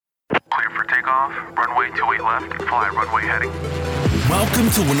Clear for takeoff. Runway 28 left. Fly runway heading. Welcome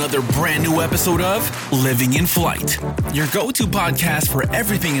to another brand new episode of Living in Flight, your go-to podcast for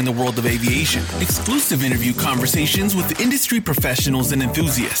everything in the world of aviation. Exclusive interview conversations with industry professionals and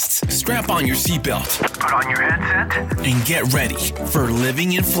enthusiasts. Strap on your seatbelt. Put on your headset. And get ready for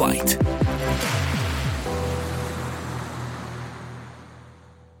Living in Flight.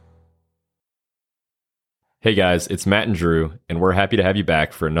 Hey guys, it's Matt and Drew, and we're happy to have you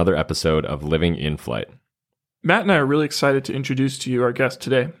back for another episode of Living in Flight. Matt and I are really excited to introduce to you our guest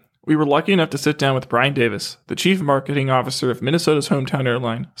today. We were lucky enough to sit down with Brian Davis, the Chief Marketing Officer of Minnesota's hometown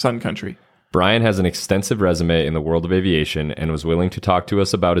airline, Sun Country. Brian has an extensive resume in the world of aviation and was willing to talk to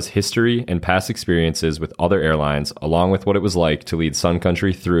us about his history and past experiences with other airlines, along with what it was like to lead Sun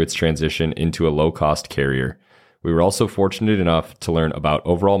Country through its transition into a low-cost carrier. We were also fortunate enough to learn about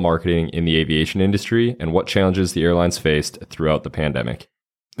overall marketing in the aviation industry and what challenges the airlines faced throughout the pandemic.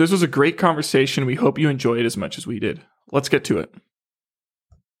 This was a great conversation. We hope you enjoyed as much as we did. Let's get to it.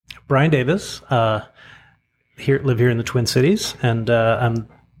 Brian Davis, live here in the Twin Cities, and I'm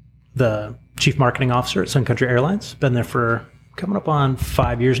the Chief Marketing Officer at Sun Country Airlines. Been there for coming up on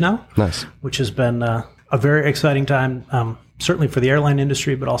 5 years now. Nice. Which has been a very exciting time, certainly for the airline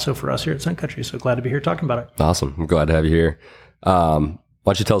industry, but also for us here at Sun Country. So glad to be here talking about it. Awesome. I'm glad to have you here. Why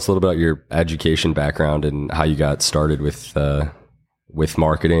don't you tell us a little bit about your education background and how you got started with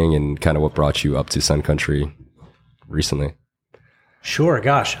marketing and kind of what brought you up to Sun Country recently? Sure.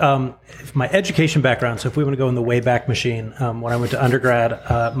 Gosh. My education background, so if we want to go in the Wayback Machine, when I went to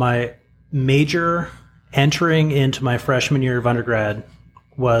undergrad, my major entering into my freshman year of undergrad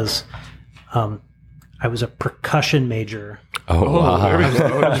was I was a percussion major. Oh, wow. I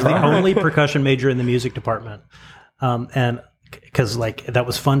was the only percussion major in the music department. And because that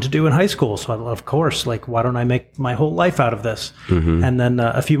was fun to do in high school. So of course, why don't I make my whole life out of this? Mm-hmm. And then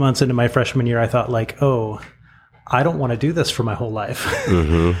a few months into my freshman year, I thought I don't want to do this for my whole life.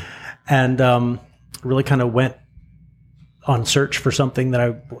 Mm-hmm. And really kind of went on search for something that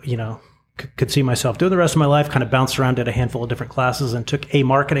I, could see myself doing the rest of my life, kind of bounced around, did a handful of different classes and took a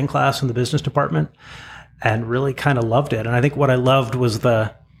marketing class in the business department and really kind of loved it. And I think what I loved was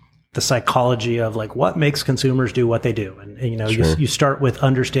the psychology of what makes consumers do what they do. And Sure. you start with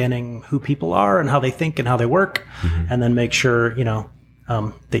understanding who people are and how they think and how they work, mm-hmm. and then make sure,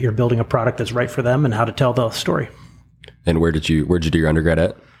 that you're building a product that's right for them and how to tell the story. And where'd you do your undergrad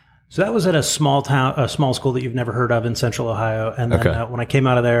at? So that was at a small school that you've never heard of in Central Ohio. And then when I came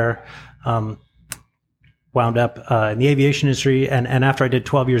out of there, wound up in the aviation industry. And after I did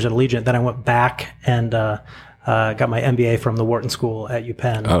 12 years at Allegiant, then I went back and got my MBA from the Wharton School at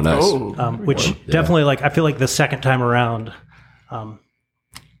UPenn. Oh, nice. Which definitely, I feel like the second time around,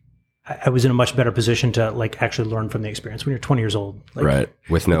 I was in a much better position to actually learn from the experience when you're 20 years old. Right.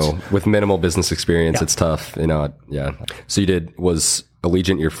 With minimal business experience, It's tough. Yeah. So was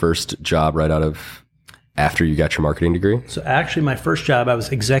Allegiant your first job right out of after you got your marketing degree? So actually my first job, I was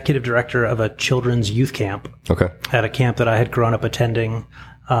executive director of a children's youth camp. Okay. At a camp that I had grown up attending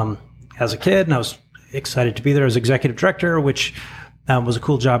as a kid, and I was excited to be there as executive director, which was a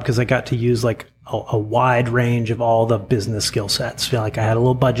cool job because I got to use a wide range of all the business skill sets. I had a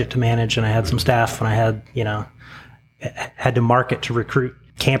little budget to manage, and I had some staff, and I had to market to recruit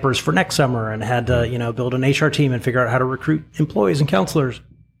campers for next summer, and had to build an HR team and figure out how to recruit employees and counselors.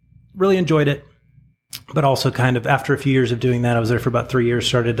 Really enjoyed it, but also kind of after a few years of doing that, I was there for about 3 years,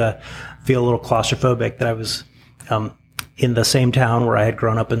 started to feel a little claustrophobic that I was in the same town where I had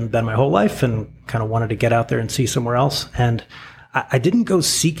grown up and been my whole life, and kind of wanted to get out there and see somewhere else. And I didn't go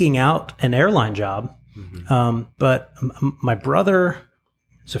seeking out an airline job, mm-hmm. But my brother,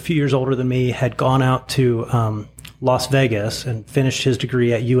 who's a few years older than me, had gone out to Las Vegas and finished his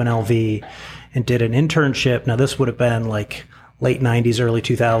degree at UNLV and did an internship. Now, this would have been late 90s, early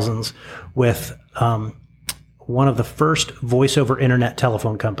 2000s with one of the first voice-over internet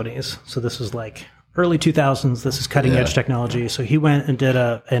telephone companies. So this is early 2000s. This is cutting-edge technology. So he went and did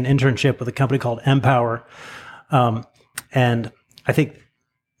an internship with a company called Empower. And I think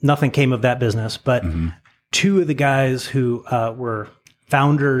nothing came of that business, but mm-hmm. two of the guys who were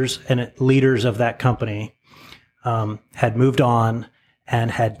founders and leaders of that company had moved on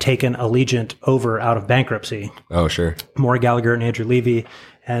and had taken Allegiant over out of bankruptcy. Oh, sure. Maury Gallagher and Andrew Levy.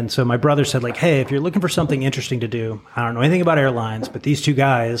 And so my brother said, hey, if you're looking for something interesting to do, I don't know anything about airlines, but these two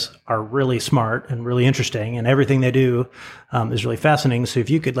guys are really smart and really interesting, and everything they do is really fascinating. So if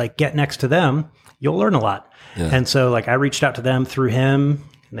you could get next to them, you'll learn a lot. Yeah. And so I reached out to them through him,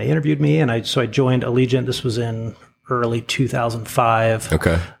 and they interviewed me, and I joined Allegiant. This was in early 2005.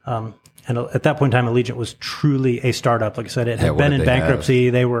 Okay. And at that point in time, Allegiant was truly a startup. Like I said, it had been in bankruptcy.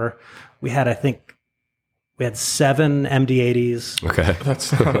 We had 7 MD-80s. Okay.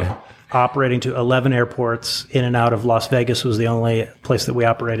 That's operating to 11 airports. In and out of Las Vegas was the only place that we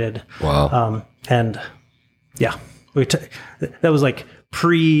operated. Wow. And yeah, that was like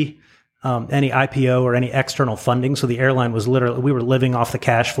pre any IPO or any external funding. So the airline was literally, we were living off the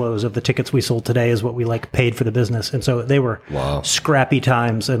cash flows of the tickets we sold today is what we like paid for the business. And so they were scrappy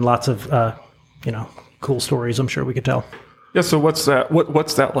times and lots of, cool stories I'm sure we could tell. Yeah. So what's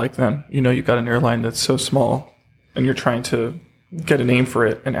that like then? You've got an airline that's so small and you're trying to get a name for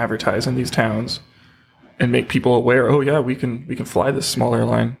it and advertise in these towns and make people aware, oh yeah, we can fly this small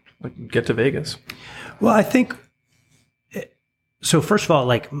airline, like get to Vegas. Well, I think, so first of all,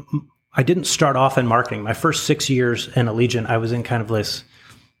 like I didn't start off in marketing. My first 6 years in Allegiant, I was in kind of this,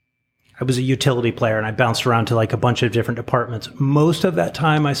 I was a utility player and I bounced around to like a bunch of different departments. Most of that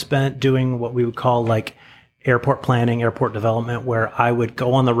time I spent doing what we would call like airport planning, airport development, where I would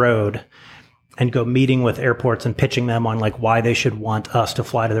go on the road and go meeting with airports and pitching them on like why they should want us to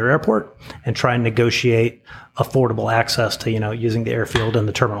fly to their airport and try and negotiate affordable access to, using the airfield and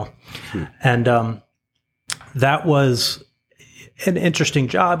the terminal. And that was an interesting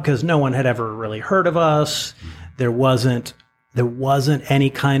job because no one had ever really heard of us. There wasn't any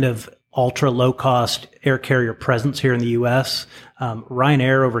kind of ultra low cost air carrier presence here in the US.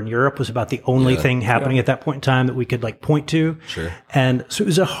 Ryanair over in Europe was about the only thing happening at that point in time that we could like point to. Sure. And so it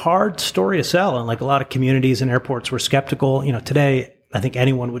was a hard story to sell. And like a lot of communities and airports were skeptical. Today, I think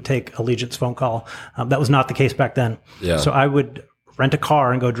anyone would take Allegiant's phone call. That was not the case back then. Yeah. So I would rent a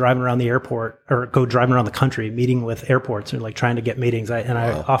car and go driving around the airport or go driving around the country, meeting with airports and like trying to get meetings.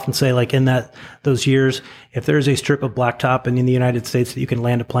 I often say like in those years, if there's a strip of blacktop in the United States that you can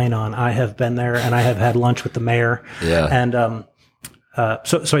land a plane on, I have been there and I have had lunch with the mayor. Yeah. And,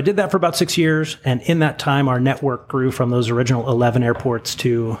 so I did that for about 6 years. And in that time, our network grew from those original 11 airports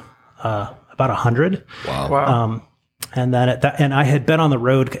to, about 100. Wow. And then and I had been on the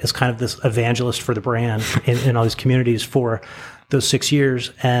road as kind of this evangelist for the brand in all these communities for those 6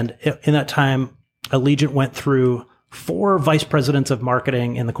 years. And in that time, Allegiant went through 4 vice presidents of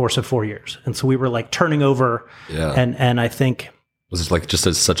marketing in the course of 4 years. And so we were like turning over. Yeah. And I think, was it like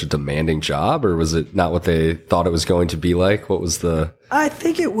just such a demanding job, or was it not what they thought it was going to be like? What was I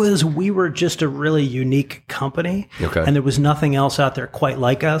think it was, we were just a really unique company. Okay. And there was nothing else out there quite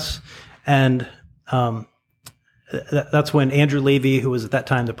like us. And, that's when Andrew Levy, who was at that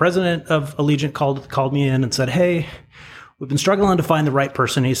time the president of Allegiant, called me in and said, "Hey, we've been struggling to find the right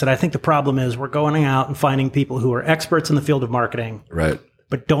person." He said, "I think the problem is we're going out and finding people who are experts in the field of marketing, right,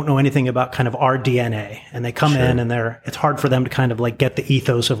 but don't know anything about kind of our DNA. And they come in and it's hard for them to kind of like get the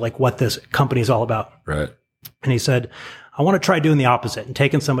ethos of like what this company is all about." Right. And he said, "I want to try doing the opposite and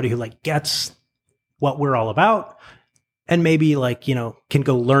taking somebody who like gets what we're all about and maybe like, can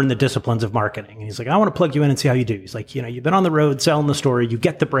go learn the disciplines of marketing." And he's like, "I want to plug you in and see how you do." He's like, "You've been on the road selling the story. You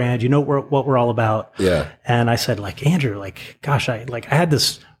get the brand. You know what we're all about." Yeah. And I said, like, "Andrew, like, gosh, I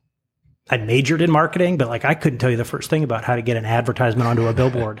majored in marketing, but like, I couldn't tell you the first thing about how to get an advertisement onto a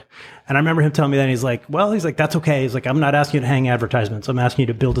billboard." And I remember him telling me that, and he's like, "That's okay." He's like, "I'm not asking you to hang advertisements. I'm asking you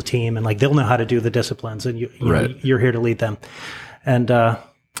to build a team, and like, they'll know how to do the disciplines, and you're here to lead them." And,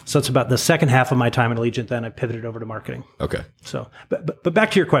 so it's about the second half of my time at Allegiant. Then I pivoted over to marketing. Okay. So, but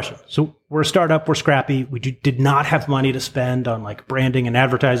back to your question. So we're a startup. We're scrappy. We did not have money to spend on like branding and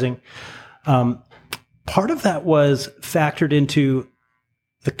advertising. Part of that was factored into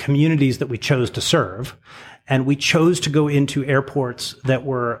the communities that we chose to serve. And we chose to go into airports that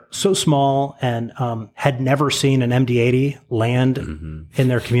were so small and had never seen an MD-80 land in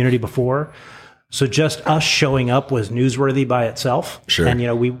their community before. So just us showing up was newsworthy by itself. Sure. And,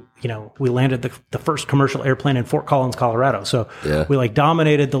 we landed the first commercial airplane in Fort Collins, Colorado. So we like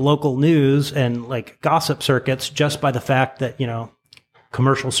dominated the local news and like gossip circuits just by the fact that,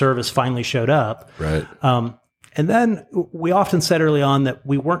 commercial service finally showed up. Right. And then we often said early on that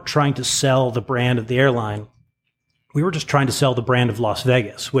we weren't trying to sell the brand of the airline. We were just trying to sell the brand of Las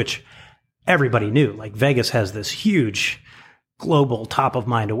Vegas, which everybody knew. Like Vegas has this huge global top of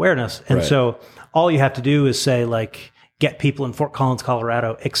mind awareness. And so all you have to do is say like, get people in Fort Collins,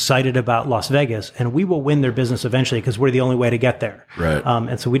 Colorado excited about Las Vegas, and we will win their business eventually because we're the only way to get there. Right.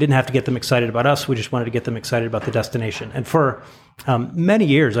 And so we didn't have to get them excited about us. We just wanted to get them excited about the destination. And for many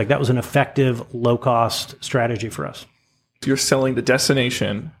years, like that was an effective, low cost strategy for us. You're selling the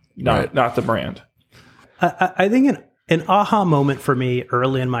destination, not the brand. I think an aha moment for me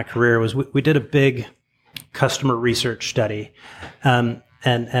early in my career was we did a big customer research study and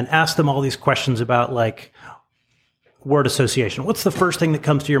asked them all these questions about like, word association. What's the first thing that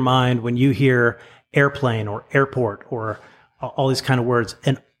comes to your mind when you hear airplane or airport or all these kind of words?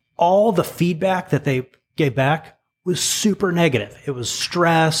 And all the feedback that they gave back was super negative. It was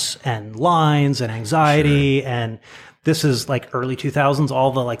stress and lines and anxiety. And this is like early 2000s.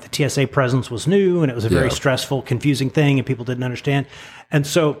 All the the TSA presence was new, and it was a very stressful, confusing thing, and people didn't understand. And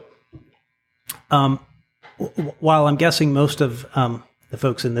so, while I'm guessing most of the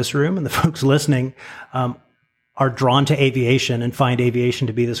folks in this room and the folks listening are drawn to aviation and find aviation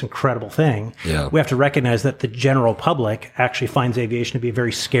to be this incredible thing, we have to recognize that the general public actually finds aviation to be a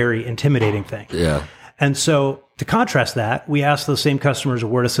very scary, intimidating thing. Yeah. And so to contrast that, we ask those same customers a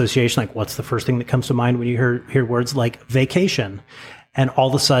word association, like what's the first thing that comes to mind when you hear words like vacation? And all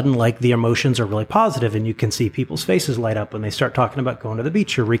of a sudden, the emotions are really positive, and you can see people's faces light up when they start talking about going to the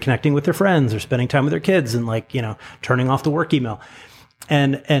beach or reconnecting with their friends or spending time with their kids and turning off the work email.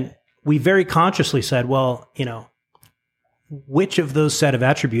 And we very consciously said, well, which of those set of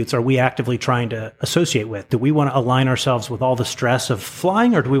attributes are we actively trying to associate with? Do we want to align ourselves with all the stress of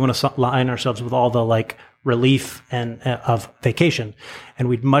flying, or do we want to align ourselves with all the relief and of vacation? And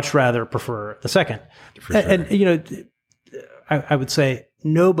we'd much rather prefer the second. For sure. And I would say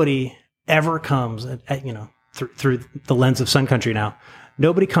nobody ever comes through the lens of Sun Country now.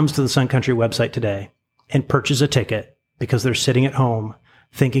 Nobody comes to the Sun Country website today and purchases a ticket because they're sitting at home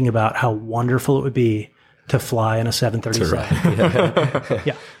thinking about how wonderful it would be to fly in a 737.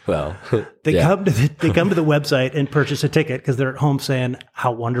 Yeah. Well, they come to the website and purchase a ticket because they're at home saying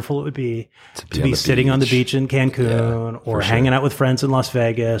how wonderful it would be to be sitting on the beach in Cancun or hanging out with friends in Las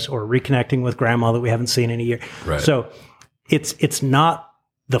Vegas or reconnecting with grandma that we haven't seen in a year. Right. So it's not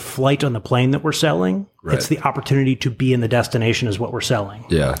the flight on the plane that we're selling. Right. It's the opportunity to be in the destination is what we're selling.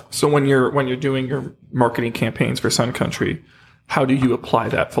 Yeah. So when you're doing your marketing campaigns for Sun Country, how do you apply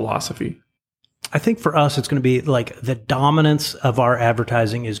that philosophy? I think for us, it's going to be the dominance of our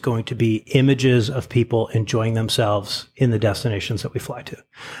advertising is going to be images of people enjoying themselves in the destinations that we fly to.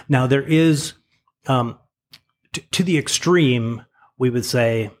 Now, there is, to the extreme, we would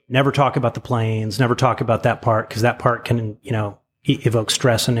say, never talk about the planes, never talk about that part, because that part can, evoke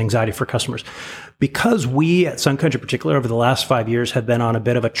stress and anxiety for customers. Because we at Sun Country in particular, over the last 5 years, have been on a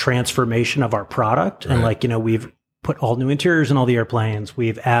bit of a transformation of our product. Right. And we've put all new interiors in all the airplanes.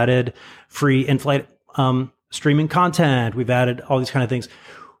 We've added free in-flight streaming content. We've added all these kind of things.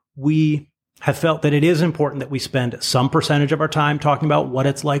 We have felt that it is important that we spend some percentage of our time talking about what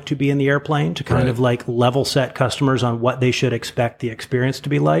it's like to be in the airplane, to kind of level set customers on what they should expect the experience to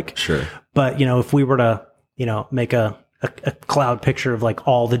be like. Sure. But, if we were to, make a cloud picture of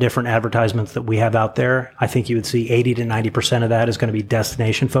all the different advertisements that we have out there, I think you would see 80 to 90% of that is going to be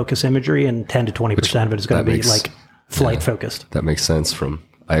destination focused imagery, and 10 to 20% of it is going to be flight focused. That makes sense.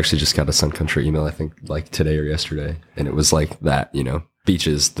 I actually just got a Sun Country email, I think today or yesterday. And it was that,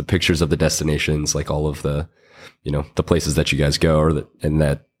 beaches, the pictures of the destinations, all of the, the places that you guys go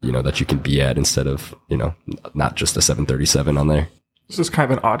that you can be at instead of, not just a 737 on there. This is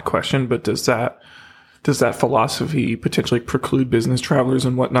kind of an odd question, but does that philosophy potentially preclude business travelers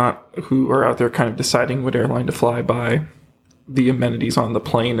and whatnot who are out there kind of deciding what airline to fly by the amenities on the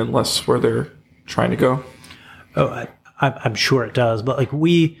plane and less where they're trying to go? Oh, I'm sure it does. But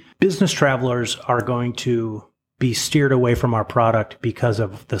business travelers are going to be steered away from our product because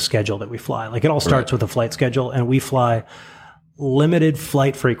of the schedule that we fly. It all starts with a flight schedule, and we fly limited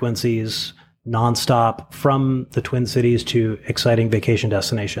flight frequencies nonstop from the Twin Cities to exciting vacation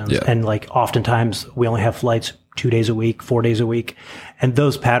destinations. Yeah. And oftentimes we only have flights 2 days a week, 4 days a week. And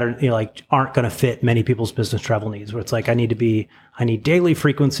those patterns, aren't going to fit many people's business travel needs, where it's I need daily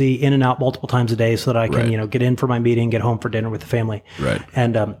frequency in and out multiple times a day so that I can, get in for my meeting, get home for dinner with the family. Right.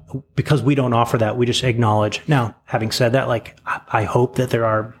 And, because we don't offer that, we just acknowledge. Now, having said that, I hope that there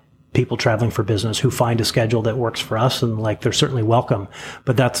are people traveling for business who find a schedule that works for us, and they're certainly welcome,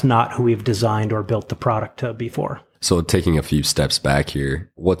 but that's not who we've designed or built the product to be for. So taking a few steps back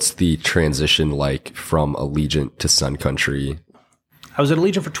here, what's the transition like from Allegiant to Sun Country? I was at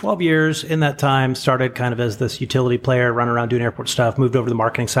Allegiant for 12 years. In that time, started kind of as this utility player, running around doing airport stuff, moved over to the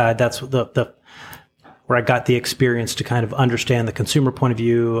marketing side. That's the where I got the experience to kind of understand the consumer point of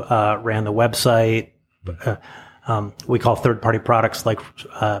view, ran the website. We call third-party products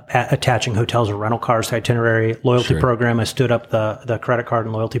attaching hotels or rental cars to itinerary. Loyalty program. I stood up the credit card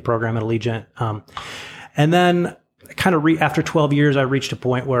and loyalty program at Allegiant. And then kind of after 12 years, I reached a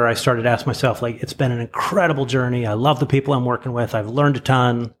point where I started to ask myself, it's been an incredible journey. I love the people I'm working with. I've learned a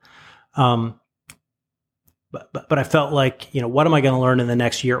ton. But I felt what am I going to learn in the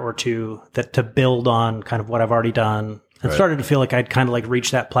next year or two to build on kind of what I've already done? and started to feel like I'd kind of like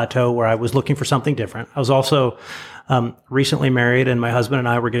reached that plateau where I was looking for something different. I was also recently married, and my husband and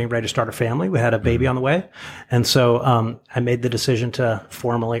I were getting ready to start a family. We had a baby on the way. And so I made the decision to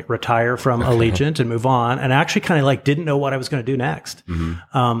formally retire from Allegiant and move on. And I actually kind of like didn't know what I was going to do next.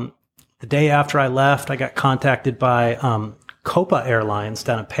 The day after I left, I got contacted by Copa Airlines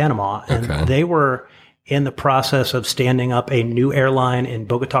down in Panama, and they were in the process of standing up a new airline in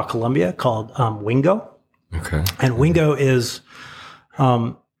Bogota, Colombia called Wingo. And Wingo is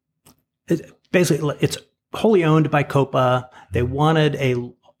it's wholly owned by Copa. They wanted a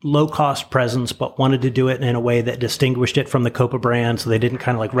low-cost presence, but wanted to do it in a way that distinguished it from the Copa brand. So they didn't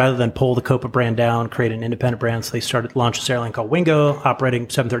kind of like, rather than pull the Copa brand down, create an independent brand. So they launched this airline called Wingo, operating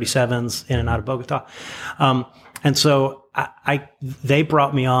 737s in and out of Bogota. And so they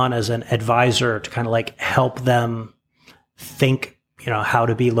brought me on as an advisor to kind of like help them think, how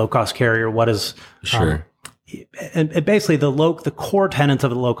to be low-cost carrier. What is, and basically the core tenets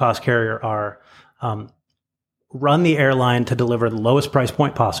of the low-cost carrier are, run the airline to deliver the lowest price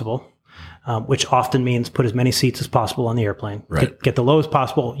point possible, which often means put as many seats as possible on the airplane, get the lowest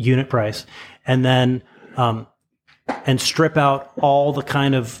possible unit price, and then and strip out all the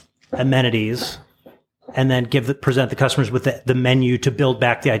kind of amenities, and then present the customers with the menu to build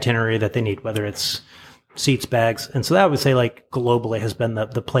back the itinerary that they need, whether it's seats, bags. And so that I would say like globally has been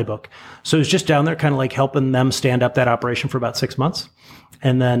the playbook. So it was just down there kind of like helping them stand up that operation for about 6 months.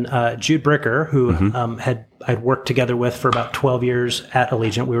 And then Jude Bricker, who I'd worked together with for about 12 years at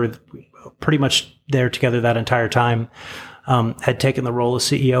Allegiant, we were pretty much there together that entire time, had taken the role of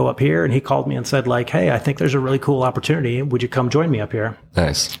CEO up here. And he called me and said like, hey, I think there's a really cool opportunity. Would you come join me up here?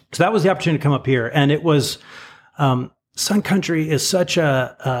 Nice. So that was the opportunity to come up here. And it was, Sun Country is such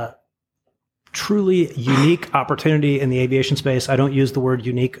a truly unique opportunity in the aviation space. I don't use the word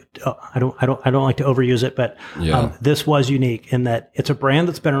unique. I don't like to overuse it, but this was unique in that it's a brand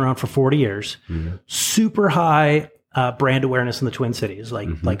that's been around for 40 years, super high brand awareness in the Twin Cities.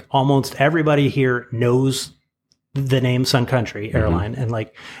 Like almost everybody here knows the name Sun Country Airline and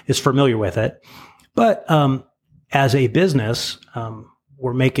like is familiar with it. But as a business,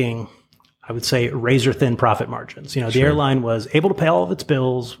 we're making, I would say, razor thin profit margins. The airline was able to pay all of its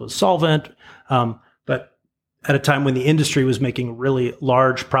bills, was solvent, but at a time when the industry was making really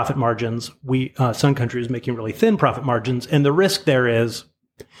large profit margins, Sun Country was making really thin profit margins. And the risk there is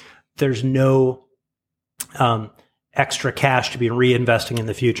there's no extra cash to be reinvesting in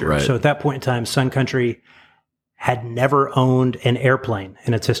the future. Right. So at that point in time, Sun Country had never owned an airplane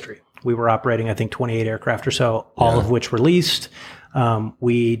in its history. We were operating, I think, 28 aircraft or so, all of which were leased.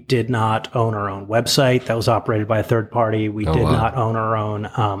 We did not own our own website that was operated by a third party. We did not own our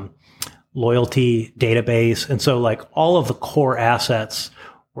own loyalty database. And so like all of the core assets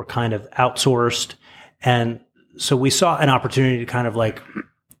were kind of outsourced. And so we saw an opportunity to kind of like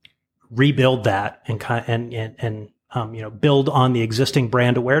rebuild that and build on the existing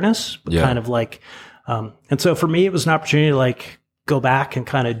brand awareness, but kind of like, and so for me, it was an opportunity to like go back and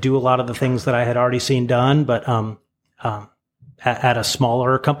kind of do a lot of the things that I had already seen done, but at a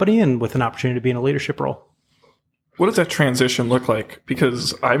smaller company and with an opportunity to be in a leadership role. What does that transition look like?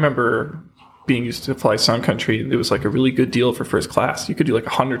 Because I remember being used to fly Sun Country. It was like a really good deal for first class. You could do like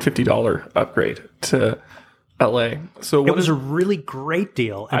 $150 upgrade to LA. So it was a really great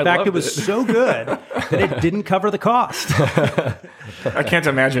deal. In fact, it was so good that it didn't cover the cost. I can't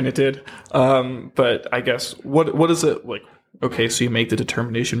imagine it did. But I guess what is it like? Okay, so you make the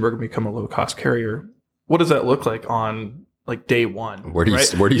determination we're going to become a low cost carrier. What does that look like on like day one? Where do you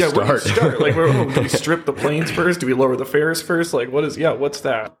start? Where do you start? Like, do we strip the planes first? Do we lower the fares first? Like, what's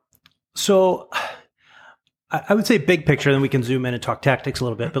that? So I would say big picture, then we can zoom in and talk tactics a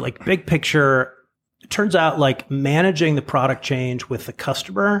little bit. But like big picture, it turns out like managing the product change with the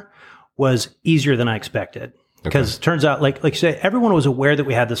customer was easier than I expected. Because it turns out, like you say, everyone was aware that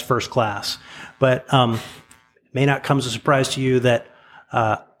we had this first class, but it may not come as a surprise to you that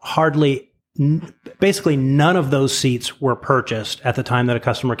basically none of those seats were purchased at the time that a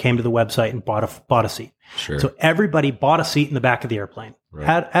customer came to the website and bought a seat. Sure. So everybody bought a seat in the back of the airplane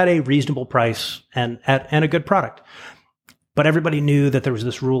at a reasonable price and a good product. But everybody knew that there was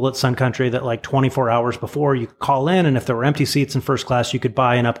this rule at Sun Country that like 24 hours before you could call in, and if there were empty seats in first class, you could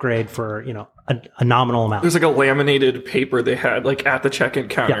buy an upgrade for, a nominal amount. There's like a laminated paper they had like at the check-in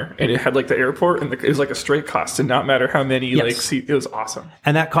counter, and it had like the airport, and it was like a straight cost, and not matter how many like seats. It was awesome.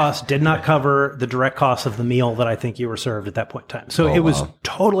 And that cost did not cover the direct cost of the meal that I think you were served at that point in time. So it was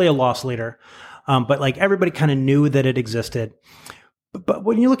totally a loss leader. But like everybody kind of knew that it existed. But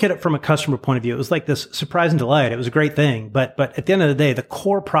when you look at it from a customer point of view, it was like this surprise and delight. It was a great thing. But at the end of the day, the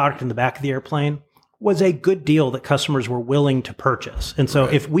core product in the back of the airplane was a good deal that customers were willing to purchase. And so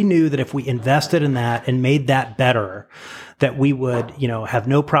if we knew that if we invested in that and made that better, that we would, have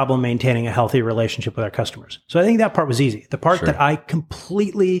no problem maintaining a healthy relationship with our customers. So I think that part was easy. The part that I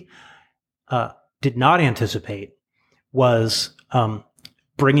completely did not anticipate was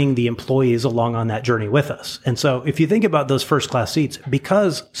bringing the employees along on that journey with us. And so if you think about those first class seats,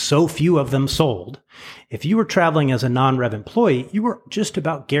 because so few of them sold, if you were traveling as a non-rev employee, you were just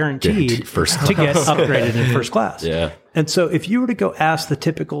about guaranteed to get upgraded in first class. Yeah. And so if you were to go ask the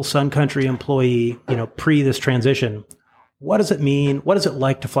typical Sun Country employee, pre this transition, what does it mean? What is it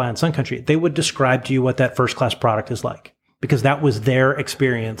like to fly on Sun Country? They would describe to you what that first class product is like, because that was their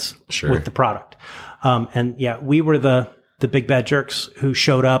experience with the product. We were the big bad jerks who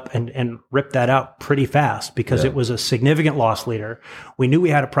showed up and ripped that out pretty fast because it was a significant loss leader. We knew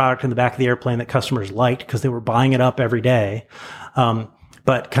we had a product in the back of the airplane that customers liked because they were buying it up every day.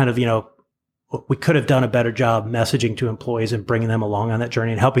 But kind of, we could have done a better job messaging to employees and bringing them along on that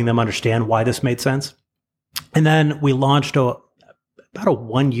journey and helping them understand why this made sense. And then we launched about a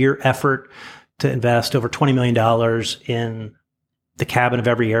 1-year effort to invest over $20 million in the cabin of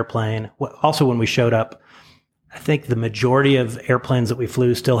every airplane. Also, when we showed up, I think the majority of airplanes that we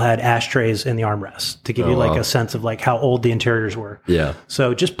flew still had ashtrays in the armrests to give you a sense of how old the interiors were. Yeah.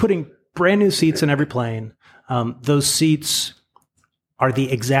 So just putting brand new seats in every plane. Those seats are the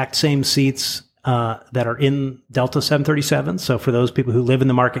exact same seats that are in Delta 737. So for those people who live in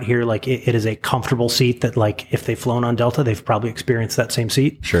the market here, it is a comfortable seat that if they've flown on Delta, they've probably experienced that same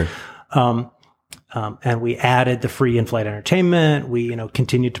seat. Sure. And we added the free in-flight entertainment. We,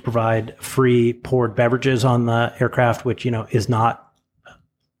 continued to provide free poured beverages on the aircraft, which, is not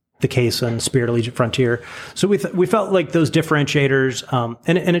the case on Spirit, Allegiant, Frontier. So we felt like those differentiators,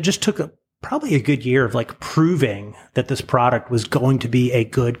 and it just took probably a good year of proving that this product was going to be a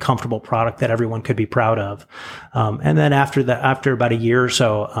good, comfortable product that everyone could be proud of. And then after about a year or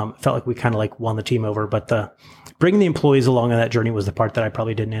so, felt like we kind of won the team over. But bringing the employees along on that journey was the part that I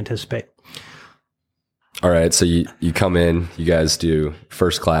probably didn't anticipate. All right, so you come in, you guys do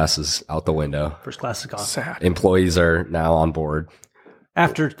first class is out the window. First class is gone. Sad. Employees are now on board.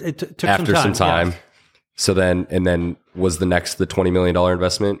 After it took some time. Yeah. So then was the $20 million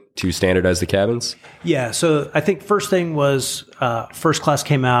investment to standardize the cabins? Yeah. So I think first thing was first class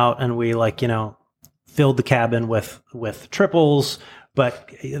came out and we filled the cabin with triples. But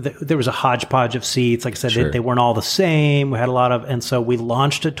there was a hodgepodge of seats. Like I said, they weren't all the same. We had a lot of, and so we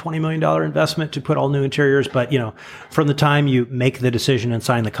launched a $20 million investment to put all new interiors. But, from the time you make the decision and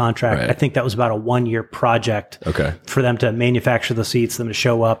sign the contract, I think that was about a 1-year project for them to manufacture the seats, them to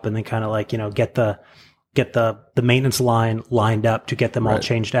show up and then kind of get the maintenance line lined up to get them all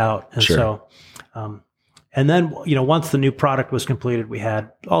changed out. And so, and then, once the new product was completed, we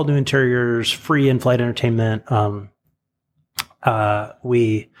had all new interiors, free in-flight entertainment,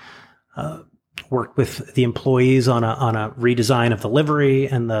 we worked with the employees on a redesign of the livery,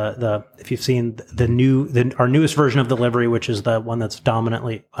 and if you've seen our newest version of the livery, which is the one that's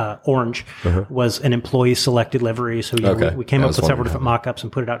dominantly orange, was an employee selected livery. So we came up with several different mock-ups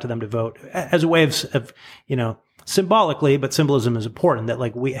and put it out to them to vote as a way of symbolically, but symbolism is important that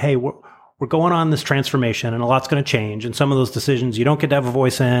we're going on this transformation and a lot's going to change. And some of those decisions you don't get to have a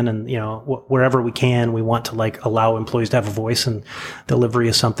voice in, and, wherever we can, we want to allow employees to have a voice, and delivery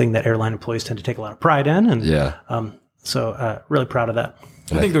is something that airline employees tend to take a lot of pride in. And, so really proud of that.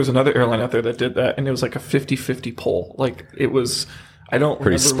 I think there was another airline out there that did that, and it was a 50-50 poll. It was, I don't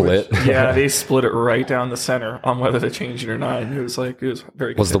pretty remember split. Yeah, they split it right down the center on whether to change it or not. And it was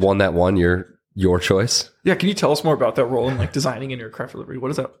very. Was the one that won your choice? Yeah. Can you tell us more about that role in designing an aircraft delivery? What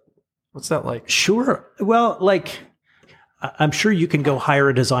is that? What's that like? Sure. Well, I'm sure you can go hire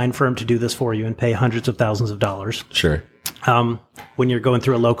a design firm to do this for you and pay hundreds of thousands of dollars. Sure. When you're going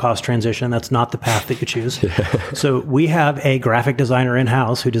through a low-cost transition, that's not the path that you choose. So we have a graphic designer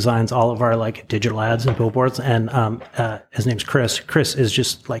in-house who designs all of our digital ads and billboards, and his name's Chris. Chris is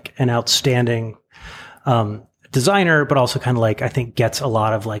just an outstanding designer, but also kind of I think gets a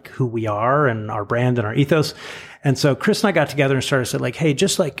lot of who we are and our brand and our ethos. And so Chris and I got together and said, hey,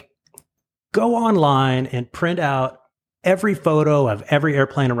 just go online and print out every photo of every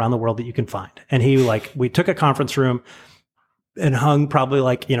airplane around the world that you can find. And we took a conference room and hung probably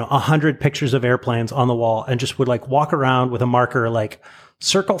 100 pictures of airplanes on the wall, and just would walk around with a marker,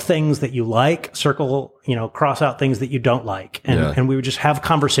 circle things that you like, cross out things that you don't like. And we would just have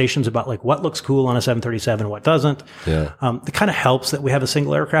conversations about like what looks cool on a 737, what doesn't. Yeah. It kind of helps that we have a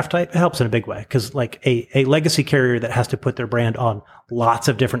single aircraft type. It helps in a big way because like a legacy carrier that has to put their brand on lots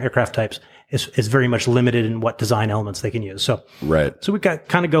of different aircraft types is very much limited in what design elements they can use. So we got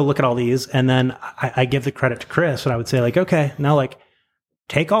kind of go look at all these. And then I give the credit to Chris and I would say like, okay, now like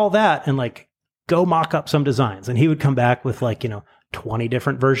take all that and like go mock up some designs. And he would come back with like, 20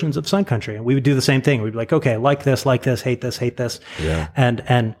 different versions of Sun Country. And we would do the same thing. We'd be like, okay, like this, hate this. Yeah.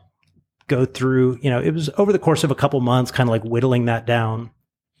 And go through, it was over the course of a couple months, kind of like whittling that down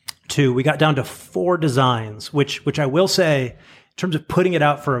we got down to 4 designs, which I will say in terms of putting it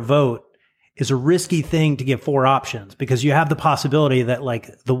out for a vote is a risky thing to give 4 options because you have the possibility that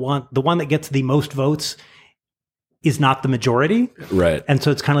like the one that gets the most votes is not the majority. Right. And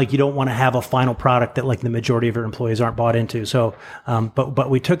so it's kind of like you don't want to have a final product that like the majority of your employees aren't bought into. So, but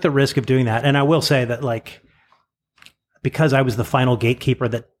we took the risk of doing that. And I will say that like, because I was the final gatekeeper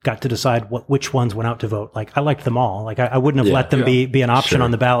that got to decide which ones went out to vote, like I liked them all. Like I wouldn't have let them be an option on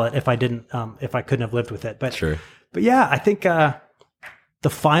the ballot if I couldn't have lived with it. But yeah, I think, the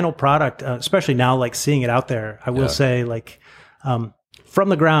final product, especially now, like seeing it out there, I will say like, from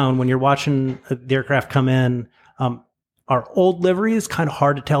the ground, when you're watching the aircraft come in, our old livery is kind of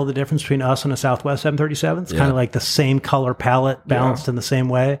hard to tell the difference between us and a Southwest 737. It's kind of like the same color palette balanced in the same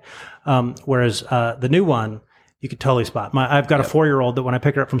way. Whereas the new one, you could totally spot. I've got a 4-year-old that when I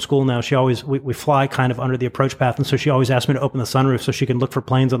pick her up from school now, she always, we fly kind of under the approach path. And so she always asks me to open the sunroof so she can look for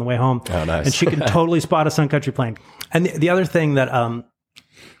planes on the way home. Oh, nice. And she can totally spot a Sun Country plane. And the other thing that,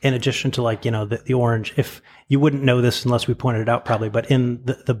 in addition to like, the orange, if you wouldn't know this unless we pointed it out probably, but in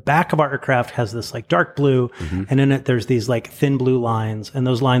the back of our aircraft has this like dark blue and in it, there's these like thin blue lines. And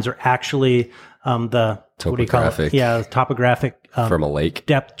those lines are actually, the topographic. What do you call it? Yeah. The topographic, from a lake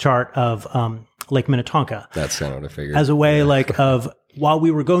depth chart of, Lake Minnetonka. That's kind of what I figured. As a way like of, while we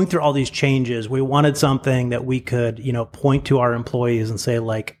were going through all these changes, we wanted something that we could, point to our employees and say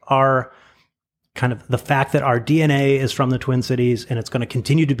like our kind of the fact that our DNA is from the Twin Cities and it's going to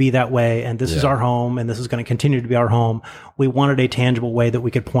continue to be that way. And this is our home and this is going to continue to be our home. We wanted a tangible way that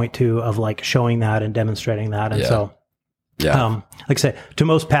we could point to of like showing that and demonstrating that. And so, like I said, to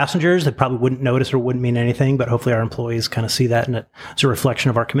most passengers, they probably wouldn't notice or wouldn't mean anything, but hopefully our employees kind of see that and it's a reflection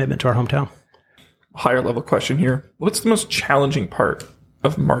of our commitment to our hometown. Higher level question here. What's the most challenging part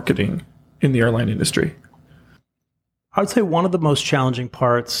of marketing in the airline industry? I would say one of the most challenging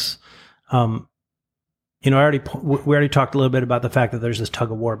parts, we already talked a little bit about the fact that there's this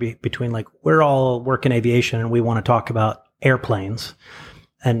tug of war between like, we're all work in aviation and we want to talk about airplanes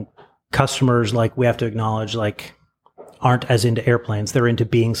and customers, like we have to acknowledge like aren't as into airplanes. They're into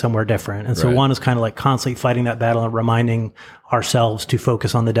being somewhere different. And so one is kind of like constantly fighting that battle and reminding ourselves to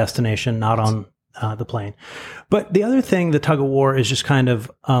focus on the destination, not on the plane. But the other thing, the tug of war is just kind of,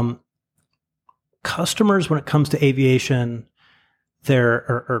 customers when it comes to aviation,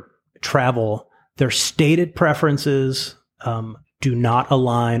 or travel, their stated preferences do not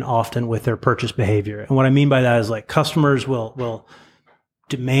align often with their purchase behavior. And what I mean by that is like customers will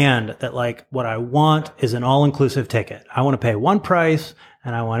demand that like what I want is an all-inclusive ticket. I want to pay one price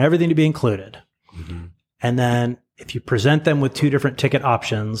and I want everything to be included. Mm-hmm. And then if you present them with 2 different ticket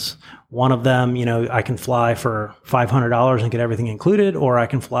options, one of them, I can fly for $500 and get everything included, or I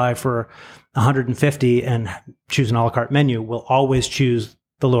can fly for $150 and choose an a la carte menu, we'll always choose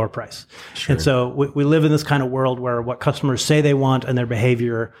the lower price. Sure. And so we live in this kind of world where what customers say they want and their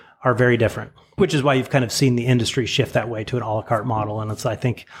behavior are very different, which is why you've kind of seen the industry shift that way to an a la carte model. And it's, I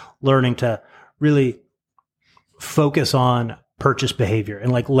think, learning to really focus on purchase behavior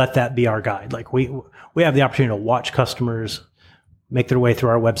and like let that be our guide. Like we have the opportunity to watch customers make their way through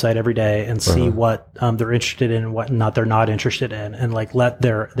our website every day and see what they're interested in and what not they're not interested in, and like let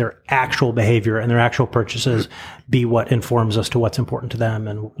their actual behavior and their actual purchases be what informs us to what's important to them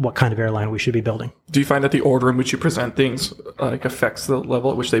and what kind of airline we should be building. Do you find that the order in which you present things like affects the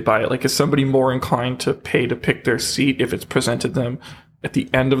level at which they buy it? Like, is somebody more inclined to pay to pick their seat if it's presented them at the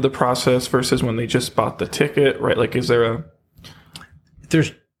end of the process versus when they just bought the ticket, right? Like, is there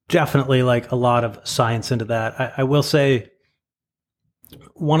There's definitely like a lot of science into that. I will say,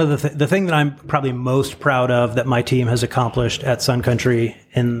 one of the thing that I'm probably most proud of that my team has accomplished at Sun Country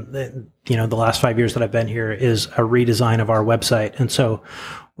in the last 5 years that I've been here is a redesign of our website. And so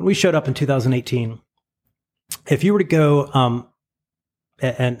when we showed up in 2018, if you were to go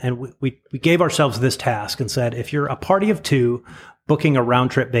and we gave ourselves this task and said, if you're a party of 2 booking a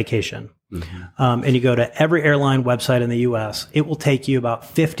round trip vacation, and you go to every airline website in the US, it will take you about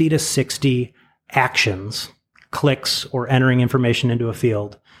 50 to 60 actions clicks or entering information into a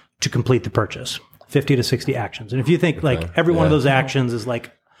field to complete the purchase. 50 to 60 actions. And if you think like every one of those actions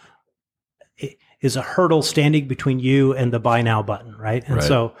is a hurdle standing between you and the buy now button, right? And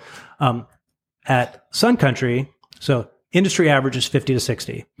so at Sun Country, so industry average is 50 to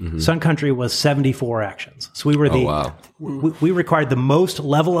 60. Sun Country was 74 actions. So we were we required the most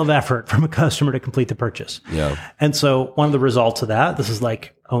level of effort from a customer to complete the purchase. Yeah. And so one of the results of that, this is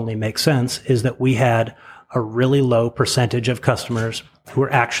like only makes sense, is that we had a really low percentage of customers who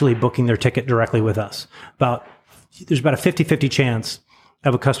are actually booking their ticket directly with us. There's about a 50-50 chance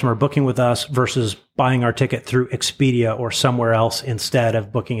of a customer booking with us versus buying our ticket through Expedia or somewhere else instead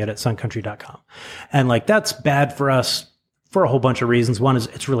of booking it at suncountry.com. And like, that's bad for us for a whole bunch of reasons. One is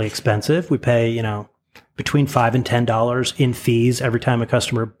it's really expensive. We pay, between $5 and $10 in fees every time a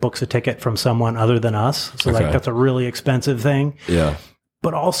customer books a ticket from someone other than us. So like, that's a really expensive thing. Yeah.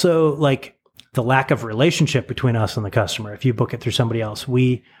 But also like, the lack of relationship between us and the customer. If you book it through somebody else,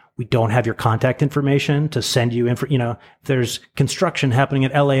 we don't have your contact information to send you info. If there's construction happening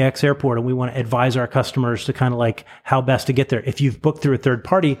at LAX airport and we want to advise our customers to kind of like how best to get there. If you've booked through a third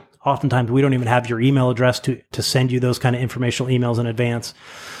party, oftentimes we don't even have your email address to send you those kind of informational emails in advance.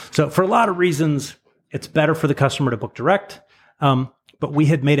 So for a lot of reasons, it's better for the customer to book direct. But we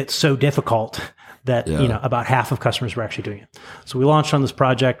had made it so difficult that, about half of customers were actually doing it. So we launched on this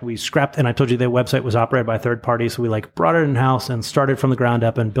project. We scrapped, and I told you the website was operated by a third party. So we like brought it in-house and started from the ground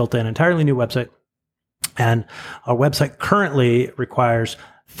up and built an entirely new website. And our website currently requires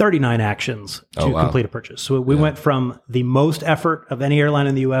 39 actions to complete a purchase. So we went from the most effort of any airline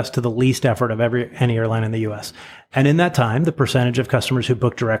in the US to the least effort of any airline in the US. And in that time, the percentage of customers who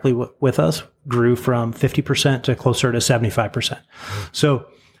booked directly with us grew from 50% to closer to 75%. So,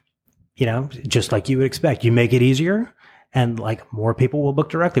 just like you would expect, you make it easier and like more people will book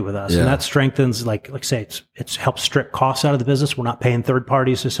directly with us. And that strengthens, like say, it's helps strip costs out of the business. We're not paying third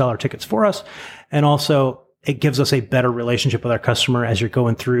parties to sell our tickets for us. And also it gives us a better relationship with our customer as you're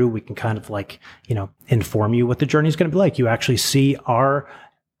going through. We can kind of like, inform you what the journey is going to be like. You actually see our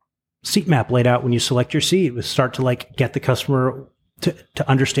seat map laid out when you select your seat. We start to like get the customer to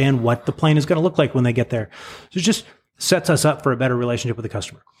understand what the plane is going to look like when they get there. So it just sets us up for a better relationship with the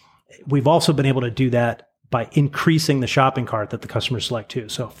customer. We've also been able to do that by increasing the shopping cart that the customers select too.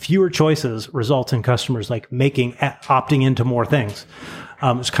 So fewer choices results in customers like opting into more things.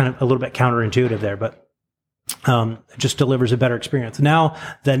 It's kind of a little bit counterintuitive there, but it just delivers a better experience. Now,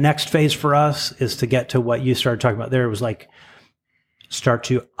 the next phase for us is to get to what you started talking about there. It was like start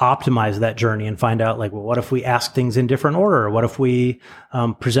to optimize that journey and find out like, well, what if we ask things in different order? What if we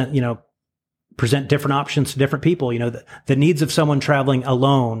present different options to different people? The needs of someone traveling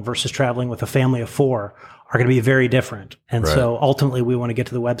alone versus traveling with a family of 4 are going to be very different. And so ultimately we want to get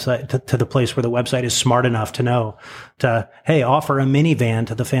to the website, to the place where the website is smart enough to know hey, offer a minivan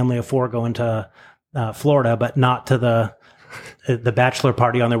to the family of 4 going to Florida, but not to the bachelor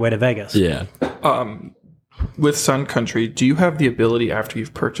party on their way to Vegas. Yeah. With Sun Country, do you have the ability after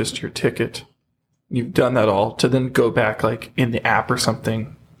you've purchased your ticket, you've done that all, to then go back like in the app or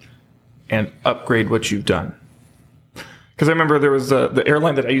something and upgrade what you've done? Because I remember there was the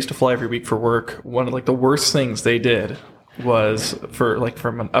airline that I used to fly every week for work. One of like the worst things they did was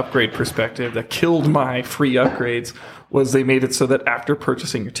from an upgrade perspective that killed my free upgrades was they made it so that after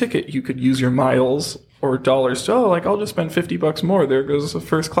purchasing your ticket, you could use your miles or dollars to, I'll just spend $50 more. There goes a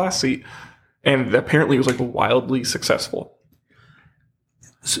first class seat. And apparently it was like wildly successful.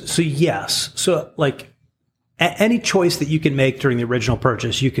 So yes. So like any choice that you can make during the original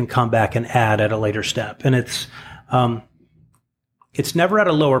purchase, you can come back and add at a later step. And it's never at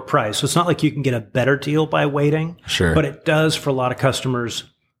a lower price. So it's not like you can get a better deal by waiting. Sure. But it does for a lot of customers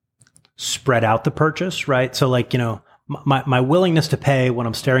spread out the purchase, right? So like, my willingness to pay when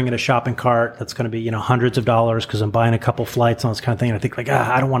I'm staring at a shopping cart that's going to be, hundreds of dollars because I'm buying a couple flights and this kind of thing. And I think like,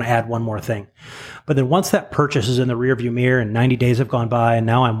 I don't want to add one more thing. But then once that purchase is in the rearview mirror and 90 days have gone by and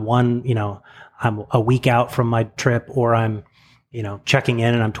now I'm a week out from my trip, or I'm, checking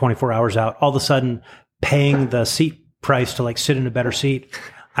in and I'm 24 hours out, all of a sudden paying the seat price to like sit in a better seat.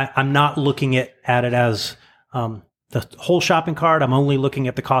 I'm not looking at it as, the whole shopping cart. I'm only looking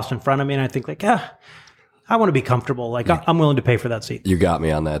at the cost in front of me. And I think like, I want to be comfortable. Like I'm willing to pay for that seat. You got me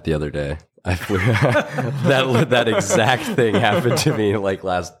on that the other day. I flew that exact thing happened to me like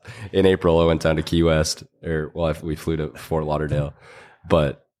in April. I went down to Key West, we flew to Fort Lauderdale,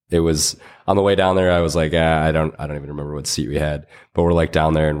 but it was on the way down there. I was like, I don't even remember what seat we had, but we're like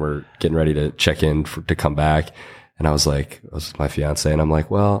down there and we're getting ready to check in to come back. And I was like, it was my fiance, and I'm like,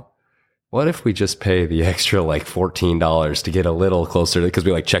 well, what if we just pay the extra like $14 to get a little closer? Because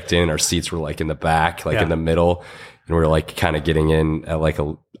we like checked in, our seats were like in the back, like in the middle, and we are like kind of getting in at like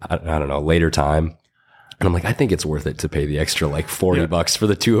I don't know, later time. And I'm like, I think it's worth it to pay the extra like $40 for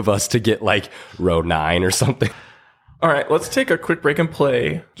the two of us to get like row 9 or something. All right, let's take a quick break and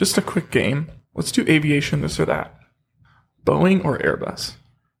play just a quick game. Let's do aviation, this or that. Boeing or Airbus?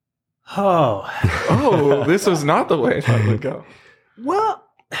 Oh, this was not the way I thought it would go. well,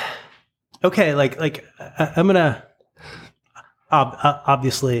 okay. I'm gonna.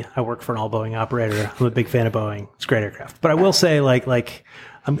 Obviously, I work for an all Boeing operator. I'm a big fan of Boeing. It's a great aircraft. But I will say,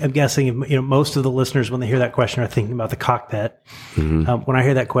 I'm guessing, most of the listeners, when they hear that question, are thinking about the cockpit. Mm-hmm. When I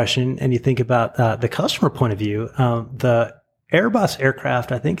hear that question, and you think about the customer point of view, the Airbus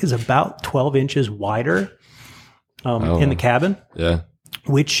aircraft, I think, is about 12 inches wider in the cabin. Yeah.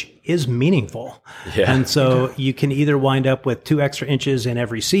 Which is meaningful. Yeah. And so you can either wind up with 2 extra inches in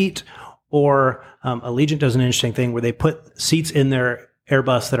every seat, or Allegiant does an interesting thing where they put seats in their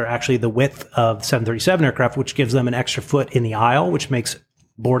Airbus that are actually the width of the 737 aircraft, which gives them an extra foot in the aisle, which makes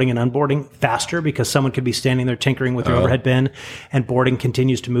boarding and unboarding faster because someone could be standing there tinkering with your overhead bin and boarding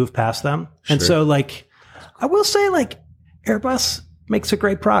continues to move past them. Sure. And so I will say Airbus makes a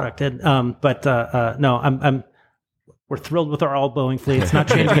great product. And, no, we're thrilled with our all Boeing fleet. It's not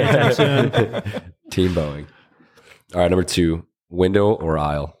changing anytime soon. Team Boeing. All right, number 2, window or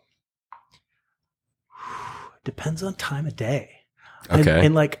aisle? Depends on time of day. Okay.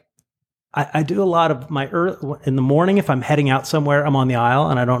 And I do a lot of my in the morning. If I'm heading out somewhere, I'm on the aisle,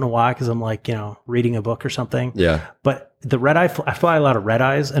 and I don't know why, because I'm reading a book or something. Yeah. But the red eye, I fly a lot of red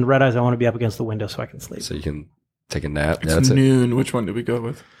eyes, and red eyes, I want to be up against the window so I can sleep. So you can take a nap. It's noon. Which one do we go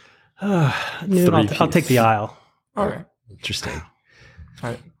with? Noon. I'll take the aisle. All right. Interesting.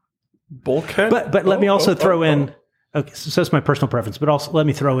 All right. Bulkhead. But let me also throw in. Okay, so that's my personal preference. But also let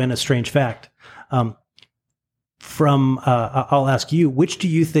me throw in a strange fact. I'll ask you, which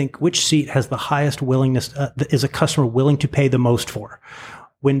seat has the highest willingness? Is a customer willing to pay the most for?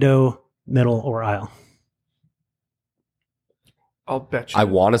 Window, middle, or aisle? I'll bet you. I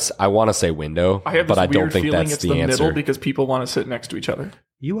want to say window, but I don't think that's the answer. Middle because people want to sit next to each other.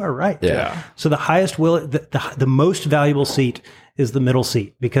 You are right. Yeah. So the highest the most valuable seat is the middle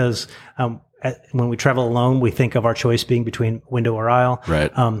seat because when we travel alone, we think of our choice being between window or aisle.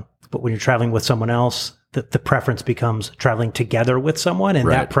 Right. But when you're traveling with someone else, the preference becomes traveling together with someone, and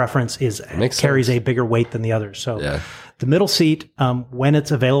that preference carries a bigger weight than the others. So the middle seat, when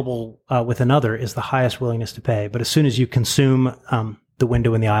it's available with another, is the highest willingness to pay. But as soon as you consume the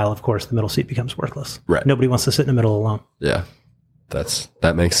window in the aisle, of course, the middle seat becomes worthless. Right. Nobody wants to sit in the middle alone. Yeah.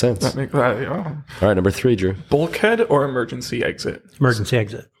 That makes sense. All right, number 3, Drew. Bulkhead or emergency exit? Emergency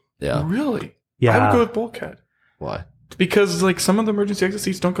exit. Yeah. Really? Yeah. I would go with bulkhead. Why? Because some of the emergency exit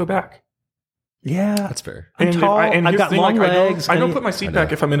seats don't go back. Yeah, that's fair. I'm tall. I've got long legs. I don't put my seat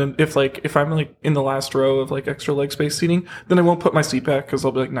back if I'm in in the last row of extra leg space seating. Then I won't put my seat back because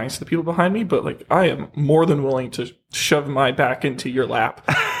I'll be nice to the people behind me. But I am more than willing to shove my back into your lap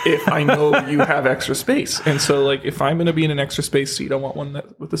if I know you have extra space. And so if I'm going to be in an extra space seat, I want one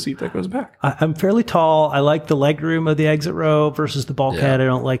with the seat that goes back. I'm fairly tall. I like the leg room of the exit row versus the bulkhead. I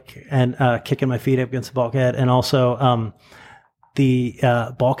don't like kicking my feet up against the bulkhead. And also the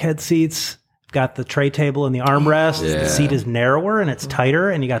bulkhead seats got the tray table and the armrest. Yeah. The seat is narrower and it's tighter,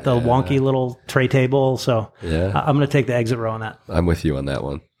 and you got the wonky little tray table. So I'm going to take the exit row on that. I'm with you on that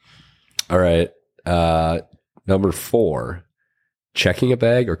one. All right. Number 4, checking a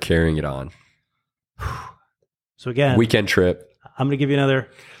bag or carrying it on? So again, weekend trip. I'm going to give you another.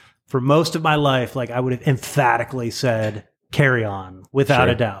 For most of my life, I would have emphatically said carry on without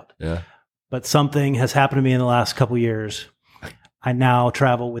a doubt. Yeah. But something has happened to me in the last couple of years. I now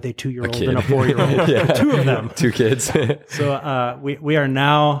travel with a 2-year-old and a 4-year-old. 2 of them. 2 kids. So we are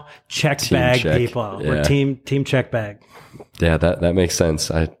now team bag people. Yeah. We're team check bag. Yeah, that makes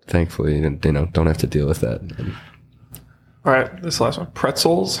sense. I thankfully don't have to deal with that. All right, this last one: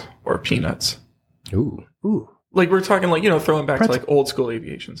 pretzels or peanuts? Ooh. We're talking throwing back to old school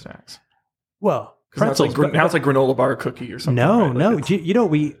aviation snacks. Well, pretzels. Now it's granola bar cookie or something. No. You know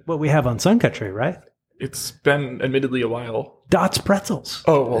what we have on Sun Country, right? It's been admittedly a while. Dots pretzels.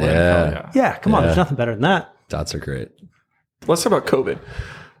 Oh, well, yeah. Yeah, come on. There's nothing better than that. Dots are great. Let's talk about COVID.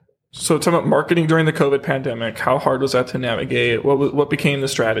 So talk about marketing during the COVID pandemic. How hard was that to navigate? What became the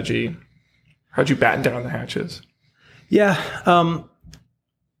strategy? How'd you batten down the hatches? Yeah.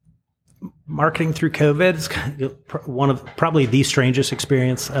 Marketing through COVID is one of probably the strangest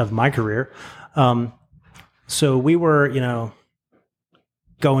experience of my career. So we were,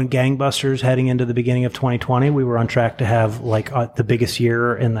 going gangbusters heading into the beginning of 2020. We were on track to have like the biggest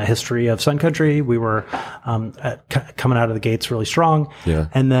year in the history of Sun Country. We were coming out of the gates really strong. Yeah.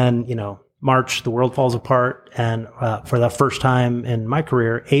 And then, March, the world falls apart. And for the first time in my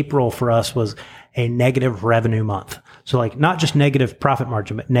career, April for us was a negative revenue month. So like not just negative profit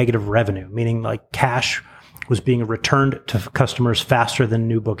margin, but negative revenue, meaning like cash was being returned to customers faster than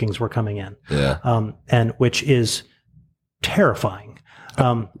new bookings were coming in. Yeah. And which is terrifying.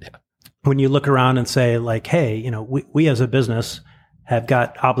 When you look around and say like, hey, we as a business have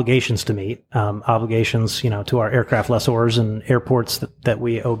got obligations to meet, obligations, to our aircraft lessors and airports that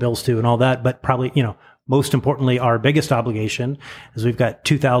we owe bills to and all that. But probably, most importantly, our biggest obligation is we've got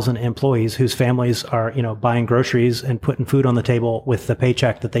 2,000 employees whose families are, buying groceries and putting food on the table with the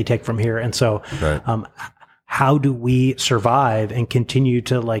paycheck that they take from here. And so, Right. How do we survive and continue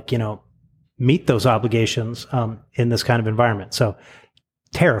to meet those obligations, in this kind of environment? So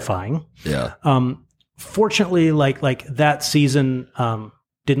terrifying. Yeah. Fortunately, like that season,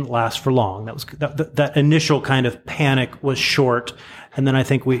 didn't last for long. That was that initial kind of panic was short. And then I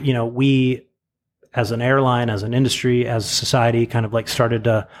think we as an airline, as an industry, as a society kind of like started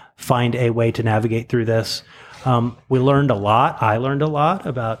to find a way to navigate through this. We learned a lot. I learned a lot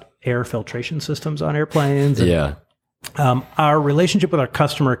about air filtration systems on airplanes. And, Yeah. Our relationship with our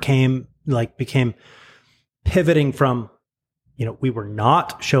customer became pivoting from, we were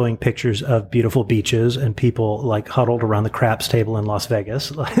not showing pictures of beautiful beaches and people like huddled around the craps table in Las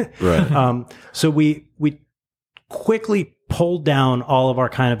Vegas. Right. So we quickly pulled down all of our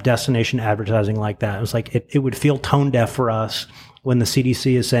kind of destination advertising like that. It was like, it would feel tone deaf for us when the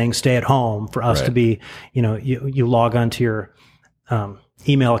CDC is saying stay at home, for us Right. to be, you log onto your,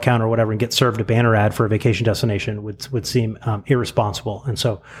 email account or whatever and get served a banner ad for a vacation destination would seem irresponsible. And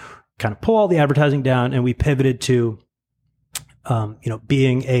so kind of pull all the advertising down, and we pivoted to,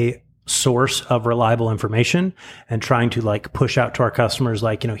 being a source of reliable information and trying to like push out to our customers,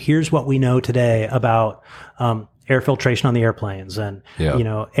 like, here's what we know today about, air filtration on the airplanes. And,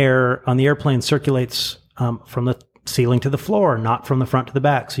 Yeah. Air on the airplane circulates, from the ceiling to the floor, not from the front to the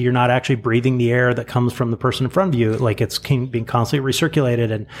back. So you're not actually breathing the air that comes from the person in front of you. Like it's being constantly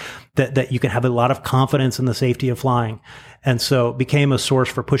recirculated, and that you can have a lot of confidence in the safety of flying. And so it became a source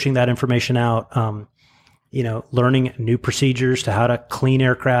for pushing that information out. Learning new procedures to how to clean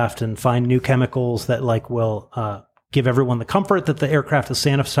aircraft and find new chemicals that like will, give everyone the comfort that the aircraft is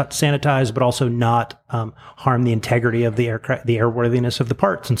sanitized, but also not, harm the integrity of the aircraft, the airworthiness of the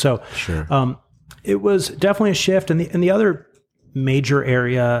parts. And so, Sure. It was definitely a shift. And the other major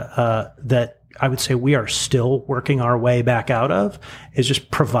area that I would say we are still working our way back out of is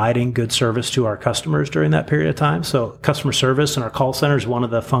just providing good service to our customers during that period of time. So customer service in our call center is one of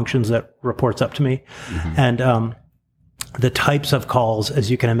the functions that reports up to me. Mm-hmm. And the types of calls,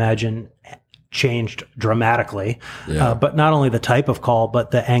 as you can imagine, changed dramatically. Yeah. But not only the type of call, but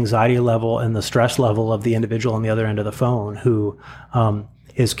the anxiety level and the stress level of the individual on the other end of the phone who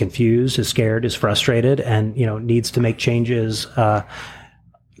is confused, is scared, is frustrated, and needs to make changes.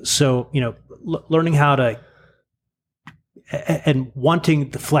 So learning how to and wanting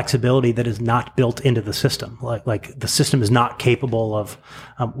the flexibility that is not built into the system, like the system is not capable of,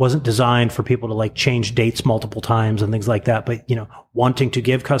 wasn't designed for people to like change dates multiple times and things like that. But wanting to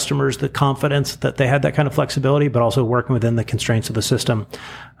give customers the confidence that they had that kind of flexibility, but also working within the constraints of the system,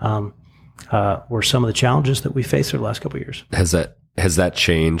 were some of the challenges that we faced over the last couple of years. Has that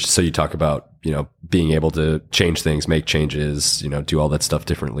changed? So you talk about, being able to change things, make changes, do all that stuff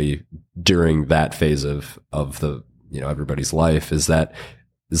differently during that phase of the, everybody's life. Is that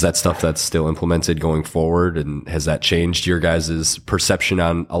stuff that's still implemented going forward? And has that changed your guys' perception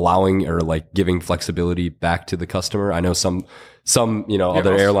on allowing or like giving flexibility back to the customer? I know some,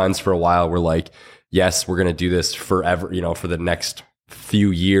 other airlines for a while were like, yes, we're going to do this forever, for the next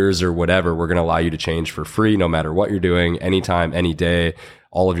few years or whatever. We're going to allow you to change for free, no matter what you're doing, anytime, any day.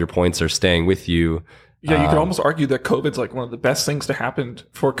 All of your points are staying with you. Yeah, you could almost argue that COVID's like one of the best things to happen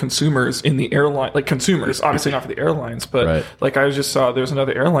for consumers in the airline, like consumers, obviously not for the airlines, but Right. like I just saw there's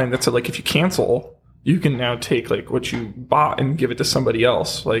another airline that said like if you cancel, you can now take like what you bought and give it to somebody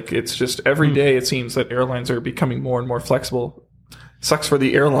else. Like it's just every day it seems that airlines are becoming more and more flexible. Sucks for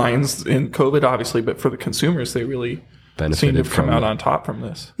the airlines in COVID, obviously, but for the consumers, they really seem to have come out on top from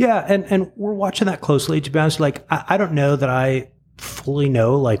this. Yeah, and we're watching that closely. To be honest, like I don't know that I fully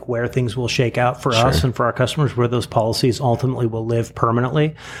know like where things will shake out for us and for our customers, where those policies ultimately will live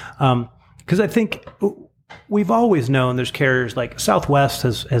permanently. Because I think we've always known there's carriers like Southwest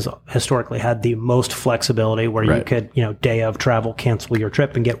has historically had the most flexibility where you could, day of travel, cancel your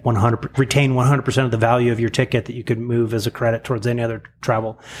trip and get retain 100% of the value of your ticket that you could move as a credit towards any other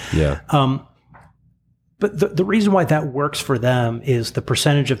travel. Yeah. But the reason why that works for them is the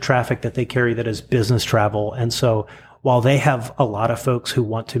percentage of traffic that they carry that is business travel. And so while they have a lot of folks who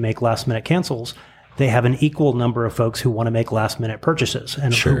want to make last minute cancels, they have an equal number of folks who want to make last minute purchases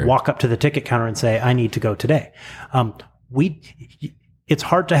and who walk up to the ticket counter and say, I need to go today. It's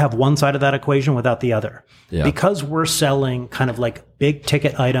hard to have one side of that equation without the other. Yeah. Because we're selling kind of like big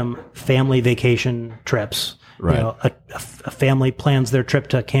ticket item family vacation trips. Right. A family plans their trip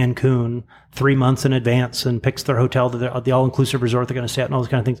to Cancun 3 months in advance and picks their hotel, the all-inclusive resort they're going to stay at and all those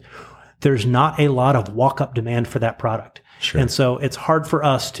kind of things. There's not a lot of walk-up demand for that product. Sure. And so it's hard for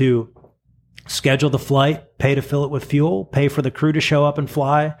us to schedule the flight, pay to fill it with fuel, pay for the crew to show up and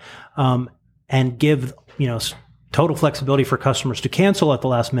fly, and give, total flexibility for customers to cancel at the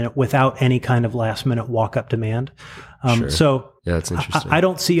last minute without any kind of last minute walk-up demand. So yeah, that's interesting. I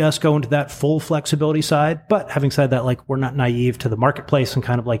don't see us going to that full flexibility side, but having said that, like, we're not naive to the marketplace and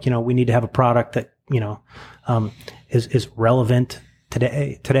kind of like, we need to have a product that, is relevant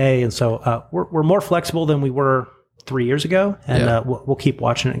today. And so, we're more flexible than we were 3 years ago. And, we'll keep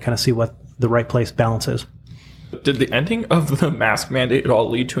watching it and kind of see what the right place balance is. Did the ending of the mask mandate at all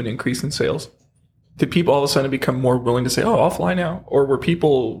lead to an increase in sales? Did people all of a sudden become more willing to say, oh, I'll fly now? Or were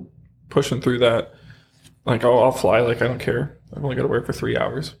people pushing through that? Like, oh, I'll fly. Like, I don't care. I've only got to work for 3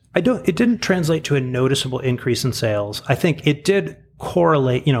 hours. It didn't translate to a noticeable increase in sales. I think it did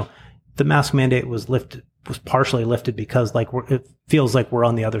correlate, the mask mandate was partially lifted because it feels like we're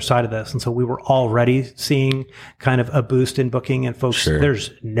on the other side of this. And so we were already seeing kind of a boost in booking and folks. Sure.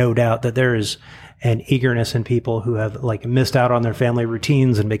 There's no doubt that there is an eagerness in people who have missed out on their family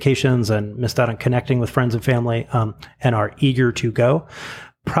routines and vacations and missed out on connecting with friends and family, and are eager to go.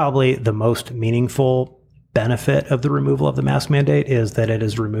 Probably the most meaningful benefit of the removal of the mask mandate is that it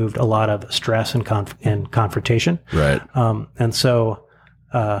has removed a lot of stress and confrontation. Right. And so,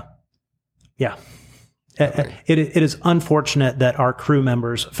 yeah. It is unfortunate that our crew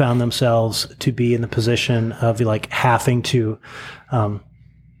members found themselves to be in the position of having to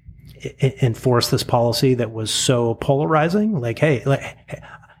enforce this policy that was so polarizing.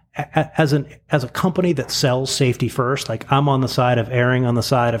 As a company that sells safety first, I'm on the side of erring on the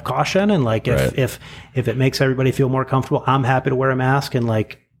side of caution, and if it makes everybody feel more comfortable, I'm happy to wear a mask. And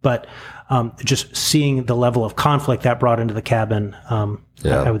but just seeing the level of conflict that brought into the cabin,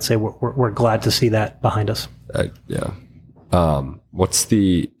 I would say we're glad to see that behind us. What's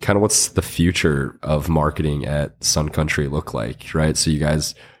the future of marketing at Sun Country look like? Right. So you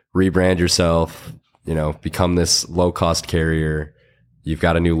guys rebrand yourself, become this low cost carrier. You've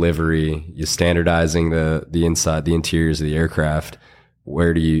got a new livery. You're standardizing the inside, the interiors of the aircraft.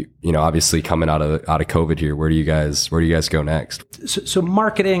 Where do you, obviously coming out of COVID here, where do you guys go next? So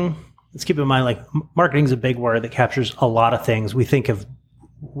marketing, let's keep in mind, marketing is a big word that captures a lot of things. We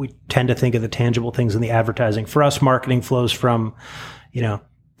tend to think of the tangible things in the advertising. For us, marketing flows from,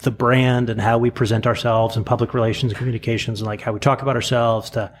 the brand and how we present ourselves and public relations and communications and how we talk about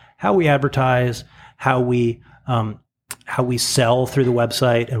ourselves, to how we advertise, how we sell through the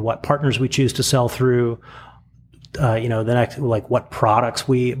website and what partners we choose to sell through. The next, what products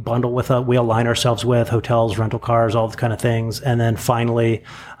we bundle with, we align ourselves with, hotels, rental cars, all the kind of things. And then finally,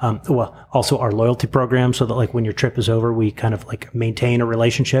 also our loyalty program, so that when your trip is over, we kind of maintain a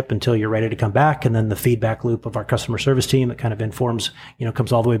relationship until you're ready to come back. And then the feedback loop of our customer service team that kind of informs,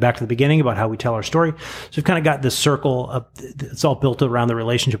 comes all the way back to the beginning about how we tell our story. So we've kind of got this circle it's all built around the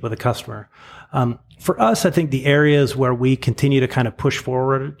relationship with the customer. For us, I think the areas where we continue to kind of push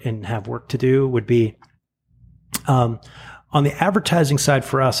forward and have work to do would be, on the advertising side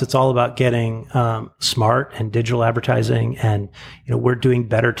for us, it's all about getting smart and digital advertising. And, we're doing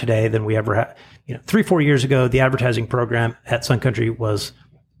better today than we ever had. 3-4 years ago, the advertising program at Sun Country was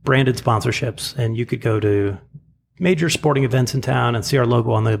branded sponsorships, and you could go to major sporting events in town and see our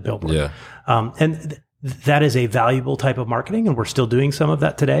logo on the billboard. Yeah. That is a valuable type of marketing, and we're still doing some of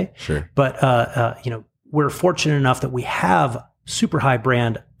that today. Sure. But, we're fortunate enough that we have super high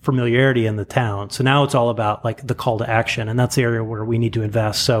brand familiarity in the town. So now it's all about the call to action, and that's the area where we need to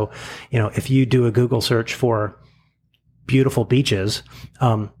invest. So, if you do a Google search for beautiful beaches,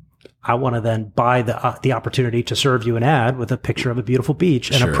 I want to then buy the opportunity to serve you an ad with a picture of a beautiful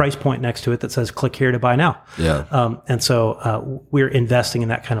beach and a price point next to it that says click here to buy now. Yeah. And so, we're investing in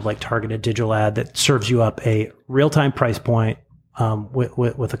that kind of targeted digital ad that serves you up a real-time price point,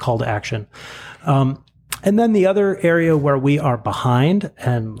 with a call to action. And then the other area where we are behind,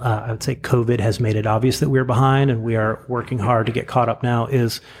 and I would say COVID has made it obvious that we're behind, and we are working hard to get caught up now,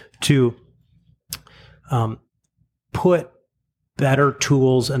 is to put better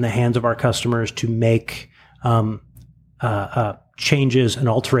tools in the hands of our customers to make changes and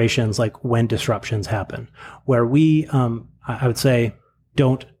alterations like when disruptions happen. Where we, I would say,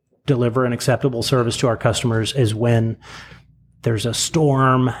 don't deliver an acceptable service to our customers is when there's a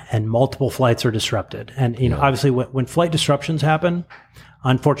storm and multiple flights are disrupted. And, obviously when flight disruptions happen,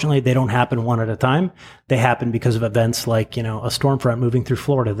 unfortunately, they don't happen one at a time. They happen because of events like, a storm front moving through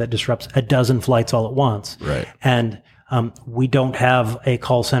Florida that disrupts a dozen flights all at once. Right. And we don't have a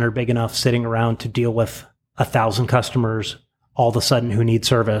call center big enough sitting around to deal with 1,000 customers all of a sudden who need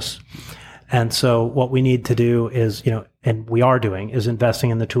service. And so what we need to do is, and we are doing, is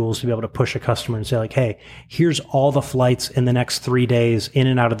investing in the tools to be able to push a customer and say like, hey, here's all the flights in the next 3 days in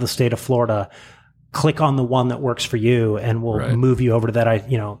and out of the state of Florida. Click on the one that works for you and we'll move you over to that,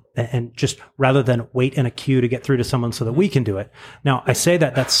 and just rather than wait in a queue to get through to someone so that we can do it. Now, I say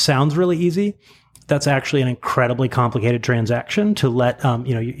that sounds really easy. That's actually an incredibly complicated transaction to let,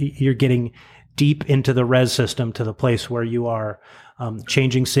 you're getting deep into the res system to the place where you are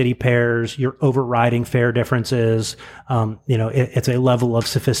changing city pairs, you're overriding fare differences. It's a level of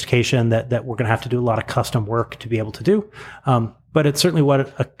sophistication that we're going to have to do a lot of custom work to be able to do. But it's certainly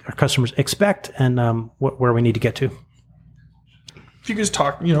what our customers expect and where we need to get to. If you just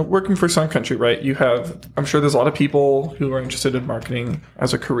talk, working for Sun Country, right? I'm sure there's a lot of people who are interested in marketing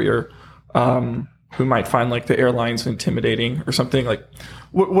as a career, who might find like the airlines intimidating or something. Like,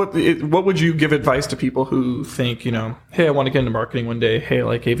 what would you give advice to people who think, hey, I want to get into marketing one day. Hey,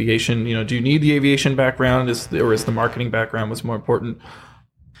 like aviation, do you need the aviation background? Or is the marketing background what's more important?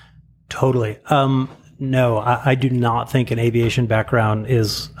 Totally. No, I do not think an aviation background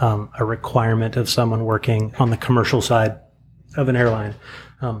is a requirement of someone working on the commercial side of an airline.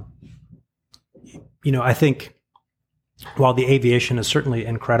 I think while the aviation is certainly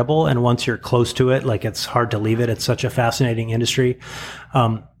incredible, and once you're close to it, like it's hard to leave it. It's such a fascinating industry.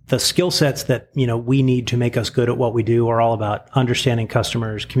 The skill sets that, we need to make us good at what we do are all about understanding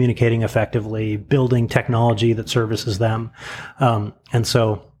customers, communicating effectively, building technology that services them. And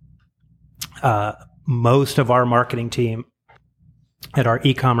so, most of our marketing team and our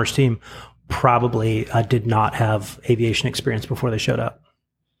e-commerce team probably did not have aviation experience before they showed up.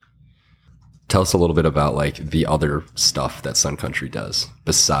 Tell us a little bit about like the other stuff that Sun Country does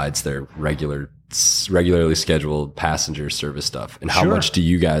besides their regularly scheduled passenger service stuff, and how much do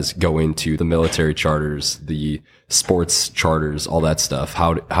you guys go into the military charters, the sports charters, all that stuff?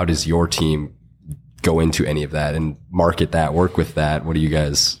 How does your team go into any of that and market that, work with that? What do you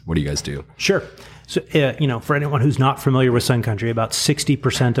guys do? Sure. So, for anyone who's not familiar with Sun Country, about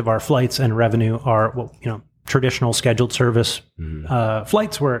 60% of our flights and revenue are, traditional scheduled service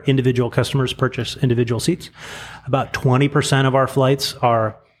flights where individual customers purchase individual seats. About 20% of our flights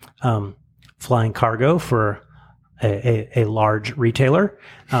are flying cargo for a large retailer.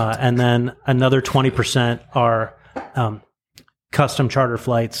 And then another 20% are custom charter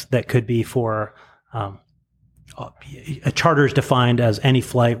flights that could be for a charter is defined as any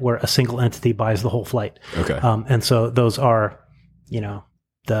flight where a single entity buys the whole flight. Okay. And so those are,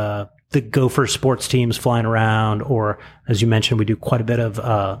 the Gopher sports teams flying around, or as you mentioned, we do quite a bit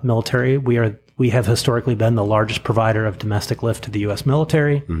of military. We have historically been the largest provider of domestic lift to the U.S.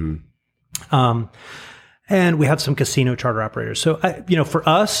 military. Mm-hmm. And we have some casino charter operators. So, for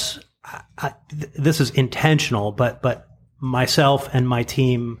us, this is intentional, but myself and my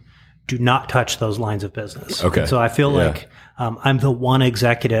team do not touch those lines of business. Okay. And so I feel like I'm the one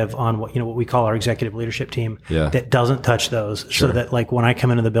executive on what we call our executive leadership team that doesn't touch those. Sure. So that like when I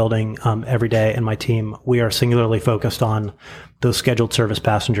come into the building every day and my team, we are singularly focused on those scheduled service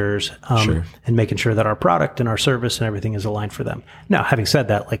passengers and making sure that our product and our service and everything is aligned for them. Now, having said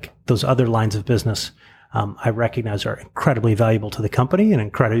that, like those other lines of business, I recognize are incredibly valuable to the company and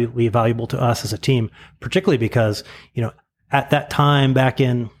incredibly valuable to us as a team, particularly because, at that time back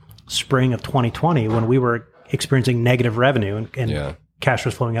in spring of 2020, when we were experiencing negative revenue and cash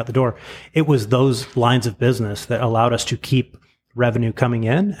was flowing out the door, it was those lines of business that allowed us to keep revenue coming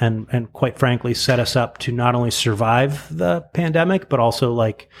in and quite frankly set us up to not only survive the pandemic, but also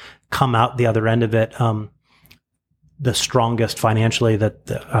like come out the other end of it the strongest financially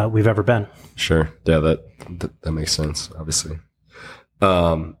that we've ever been. Sure. Yeah, that makes sense, obviously.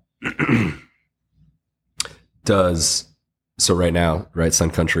 So right now, right,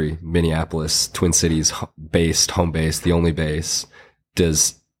 Sun Country, Minneapolis, Twin Cities based, home base, the only base.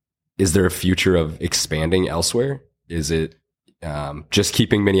 Is there a future of expanding elsewhere? Is it just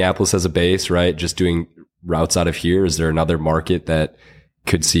keeping Minneapolis as a base, right? Just doing routes out of here? Is there another market that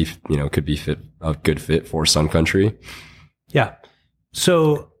could see, could be a good fit for Sun Country? Yeah.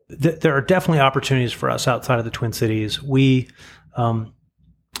 So there are definitely opportunities for us outside of the Twin Cities. We,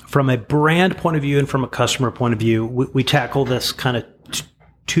 from a brand point of view and from a customer point of view, we tackle this kind of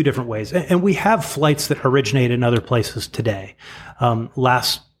two different ways. And we have flights that originate in other places today.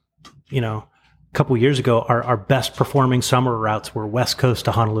 Last, couple of years ago, our best performing summer routes were West Coast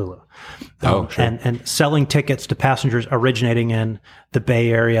to Honolulu. Sure. And selling tickets to passengers originating in the Bay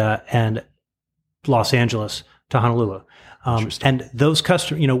Area and Los Angeles to Honolulu. And those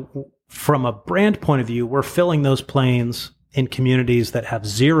customers, from a brand point of view, we're filling those planes in communities that have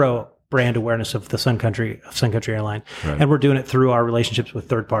zero brand awareness of the Sun Country Airline. Right. And we're doing it through our relationships with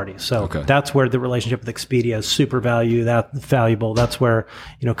third parties. So that's where the relationship with Expedia is super valuable. That's where,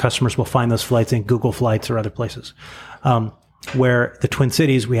 customers will find those flights in Google Flights or other places. Where the Twin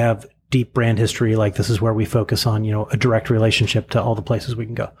Cities, we have deep brand history. Like this is where we focus on, a direct relationship to all the places we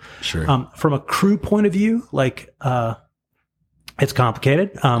can go. Sure. From a crew point of view, it's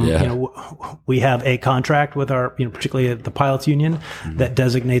complicated. We have a contract with our, particularly the pilots union that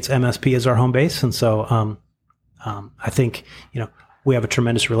designates MSP as our home base. And so, I think, we have a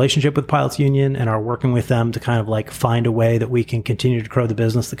tremendous relationship with pilots union and are working with them to kind of find a way that we can continue to grow the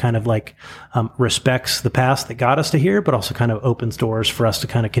business that kind of respects the past that got us to here, but also kind of opens doors for us to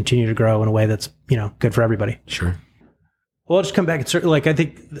kind of continue to grow in a way that's, good for everybody. Sure. Well, I'll just come back and certainly, I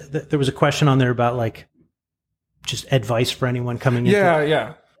think there was a question on there about just advice for anyone coming in.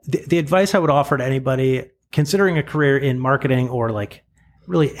 Yeah. The advice I would offer to anybody considering a career in marketing or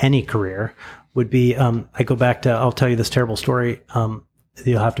really any career would be, I go back to, I'll tell you this terrible story.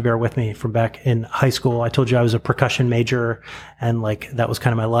 You'll have to bear with me from back in high school. I told you I was a percussion major and that was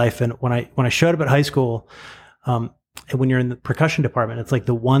kind of my life. And when I showed up at high school, and when you're in the percussion department, it's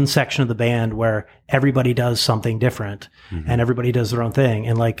the one section of the band where everybody does something different and everybody does their own thing.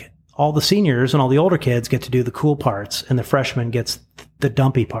 And all the seniors and all the older kids get to do the cool parts and the freshman gets the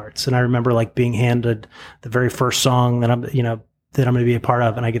dumpy parts. And I remember being handed the very first song that I'm going to be a part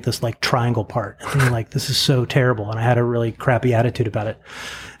of. And I get this triangle part and thinking this is so terrible. And I had a really crappy attitude about it.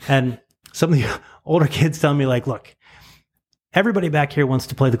 And some of the older kids tell me look, everybody back here wants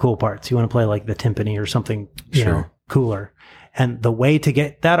to play the cool parts. You want to play the timpani or something, cooler. And the way to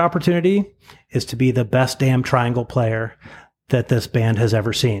get that opportunity is to be the best damn triangle player that this band has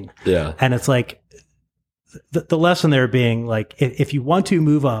ever seen. Yeah. And it's the lesson there being if you want to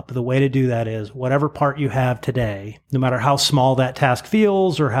move up, the way to do that is whatever part you have today, no matter how small that task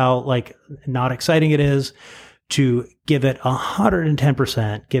feels or how not exciting it is, to give it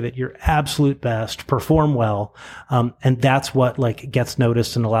 110%, give it your absolute best, perform well. And that's what gets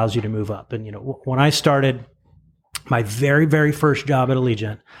noticed and allows you to move up. And, when I started my very, very first job at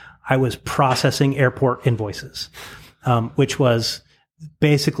Allegiant, I was processing airport invoices. Which was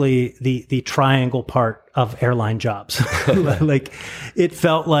basically the triangle part of airline jobs. It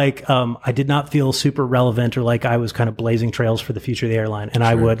felt I did not feel super relevant or I was kind of blazing trails for the future of the airline. And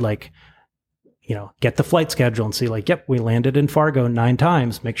I would get the flight schedule and see yep, we landed in Fargo 9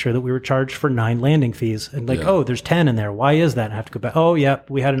 times, make sure that we were charged for 9 landing fees. And oh, there's 10 in there. Why is that? And I have to go back. Oh, yeah,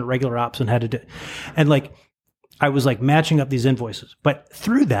 we had an irregular ops and had to do, and I was matching up these invoices. But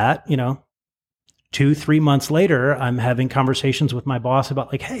through that, 2-3 months later, I'm having conversations with my boss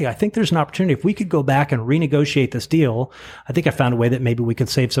about hey, I think there's an opportunity. If we could go back and renegotiate this deal, I think I found a way that maybe we could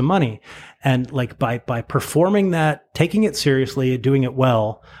save some money. And by performing that, taking it seriously, doing it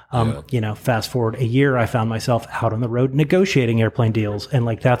well, fast forward a year, I found myself out on the road negotiating airplane deals. And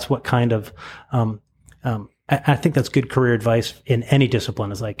that's what kind of, I think that's good career advice in any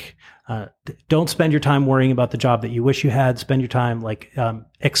discipline is don't spend your time worrying about the job that you wish you had. Spend your time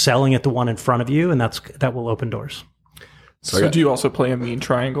excelling at the one in front of you. And that will open dours. So do you also play a mean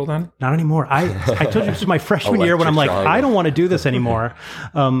triangle then? Not anymore. I told you this was my freshman year when I'm I don't want to do this anymore.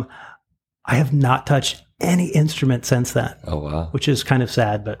 I have not touched any instrument since then. Oh, wow. Which is kind of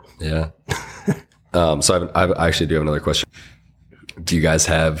sad, but yeah. So I actually do have another question. Do you guys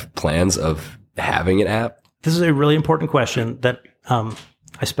have plans of having an app? This is a really important question that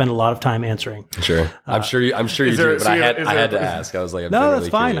I spend a lot of time answering. Sure. I'm sure you do, but I had to ask. I was no, that's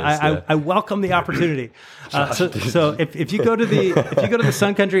fine. I welcome the opportunity. So if you go to the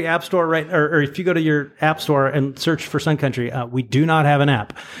Sun Country App Store, or if you go to your app store and search for Sun Country, we do not have an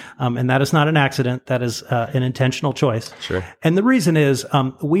app. And that is not an accident. That is an intentional choice. Sure. And the reason is,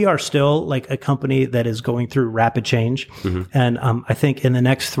 we are still a company that is going through rapid change. Mm-hmm. And, I think in the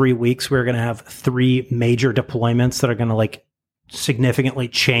next 3 weeks, we're going to have 3 major deployments that are going to significantly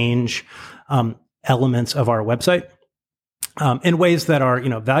change elements of our website in ways that are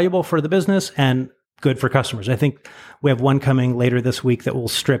valuable for the business and good for customers. I think we have one coming later this week that will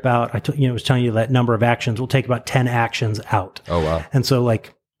strip out. I was telling you that number of actions will take about 10 actions out. Oh, wow. And so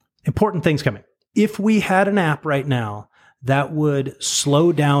like important things coming. If we had an app right now, that would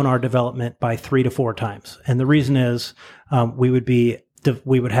slow down our development by 3 to 4 times. And the reason is we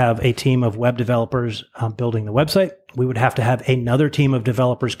would have a team of web developers building the website. We would have to have another team of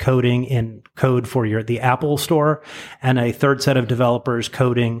developers coding in code for the Apple store, and a third set of developers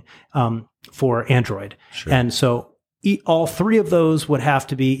coding for Android. Sure. And so all 3 of those would have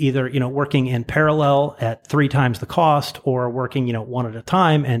to be either, working in parallel at 3 times the cost, or working, one at a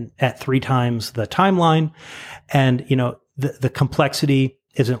time and at 3 times the timeline. And, the complexity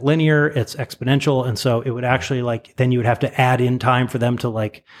isn't linear, it's exponential. And so it would actually then you would have to add in time for them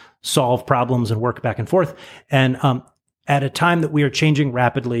to solve problems and work back and forth. And, at a time that we are changing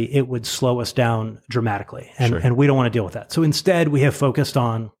rapidly, it would slow us down dramatically. And, Sure. and we don't want to deal with that. So instead we have focused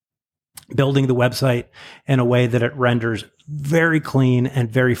on building the website in a way that it renders very clean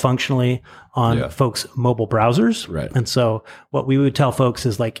and very functionally on folks' mobile browsers. Right. And so what we would tell folks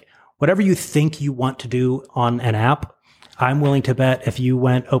is whatever you think you want to do on an app, I'm willing to bet if you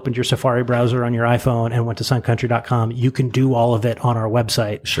opened your Safari browser on your iPhone and went to suncountry.com, you can do all of it on our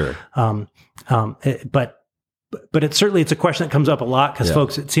website. Sure. But it's a question that comes up a lot because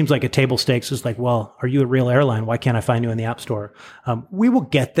folks, it seems like a table stakes is well, are you a real airline? Why can't I find you in the App Store? We will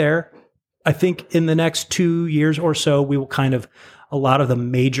get there. I think in the next 2 years or so, we will a lot of the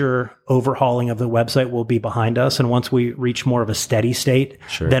major overhauling of the website will be behind us. And once we reach more of a steady state,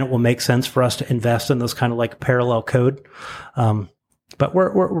 Sure. then it will make sense for us to invest in this parallel code. But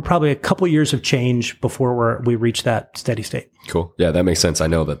we're probably a couple years of change before we reach that steady state. Cool. Yeah, that makes sense. I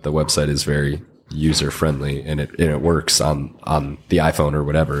know that the website is very user friendly, and it works on the iPhone or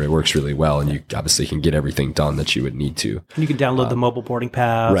whatever. It works really well, and you obviously can get everything done that you would need to. And you can download the mobile boarding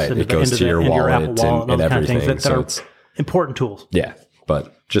pass. Right. It goes to your wallet and all those everything. Kind of things that So are it's important tools. yeah,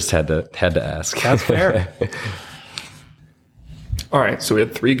 but just had to ask. That's fair. All right, so we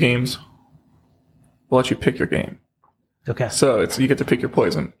had 3 games. We'll let you pick your game. Okay. So you get to pick your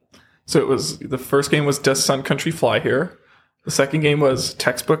poison. So the first game was Does Sun Country Fly Here? The second game was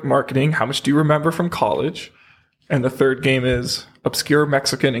Textbook Marketing. How much do you remember from college? And the third game is Obscure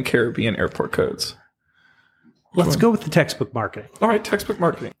Mexican and Caribbean Airport Codes. Let's go with the textbook marketing. All right, Textbook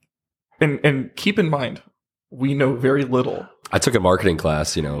Marketing. And keep in mind, we know very little. I took a marketing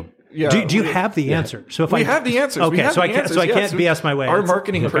class, Yeah. Do you have the answer? So if We have the answers. Okay, so I can't BS my way. Our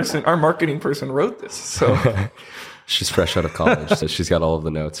marketing person wrote this. So she's fresh out of college, so she's got all of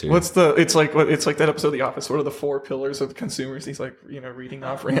the notes here. it's like that episode of The Office. What are the 4 pillars of consumers? He's reading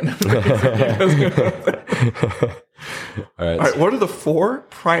off random. All right. All right. What are the 4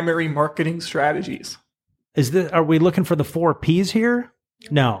 primary marketing strategies? Are we looking for the 4 P's here?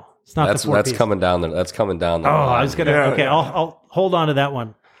 No, it's not the 4 P's. That's coming down there. That's coming down the Oh, line. I was gonna. Okay, I'll hold on to that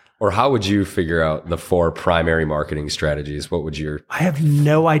one. Or how would you figure out the 4 primary marketing strategies? What would I have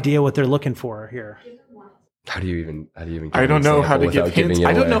no idea what they're looking for here. how do you even give I don't an know how to example give hints. without giving it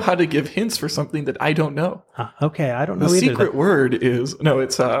I don't away? know how to give hints for something that I don't know. Okay, I don't know The either. secret word is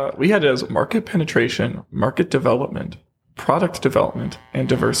we had it as market penetration, market development, product development, and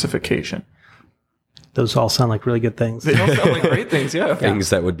diversification. Those all sound like really good things. They all sound like great things, yeah.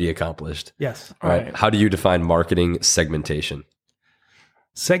 Things that would be accomplished. Yes. All right. How do you define marketing segmentation?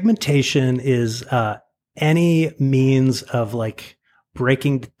 Segmentation is any means of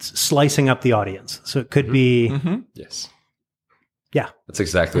slicing up the audience. So it could be, Yes. yeah, That's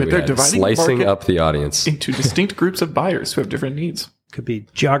exactly what They're we had. dividing Slicing market up the audience. into distinct groups of buyers who have different needs. could be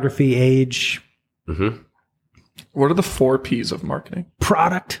geography, age, What are the 4 P's of marketing?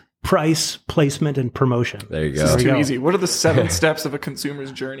 product, price, placement, and promotion. There you This is go. we too go. easy. What are the 7 steps of a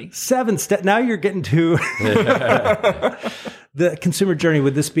consumer's journey? 7 steps. Now you're getting to the consumer journey.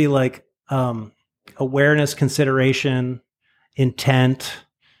 Would this be awareness, consideration, intent,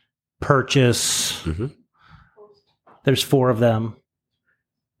 purchase? There's 4 of them.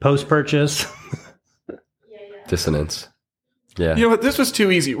 Post-purchase. Dissonance. Yeah. You know what? This was too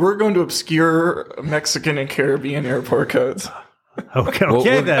easy. We're going to obscure Mexican and Caribbean airport codes.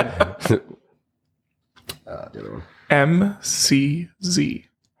 Okay, then. The other one. MCZ.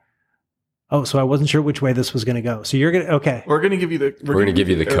 Oh, so I wasn't sure which way this was going to go. So you're going to, okay. We're going to give you the. We're going to give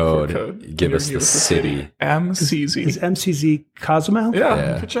you the airport code. Give us the city. MCZ. Is MCZ Cozumel?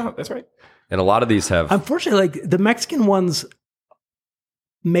 Yeah, good job. That's right. And a lot of these have. Unfortunately, the Mexican ones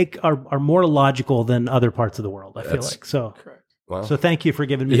are more logical than other parts of the world, I feel like. So, Correct. Well, so thank you for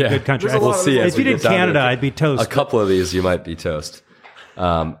giving me a good country. There's a lot we'll of see. them. as If you we did get down to Canada, it. I'd be toast. A couple of these you might be toast.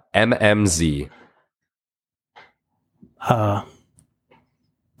 MMZ.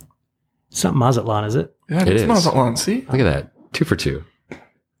 It's not Mazatlan, is it? Yeah, It it's is. Mazatlan. See? Look at that. 2 for 2.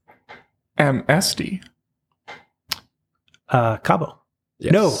 MSD. Cabo.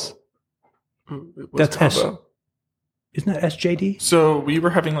 Yes. No. It was That's Cabo. Isn't that SJD? So we were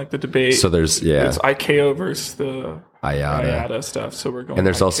having like the debate. So there's, It's ICAO versus the IATA. IATA stuff. So we're going. And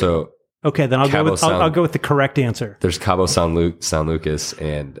there's ICAO. also, Okay, then I'll Cabo I'll go with the correct answer. there's Cabo San Lucas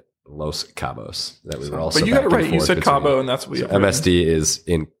and Los Cabos that we were also But you got it back and right. You forth said between. Cabo, and that's what we So have written. MSD is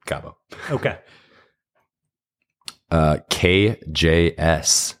in Cabo. Okay.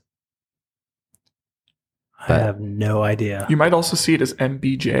 KJS. I have no idea. You might also see it as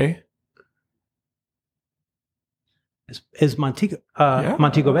MBJ. Is Montego Yeah.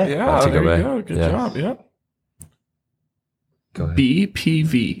 Montego Bay? Yeah, Montego there Bay. you go. Good Yeah. job. Yeah. Go ahead.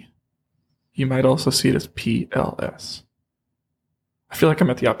 BPV. You might also see it as PLS. I feel like I'm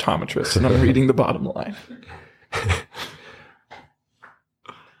at the optometrist and I'm reading the bottom line.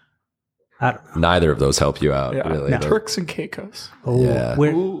 I don't know. Neither of those help you out, Yeah. really. No. They're- Turks and Caicos. Oh, Yeah.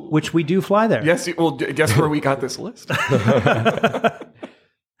 which we do fly there. Yes. Well, guess where we got this list?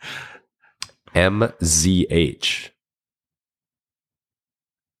 MZH.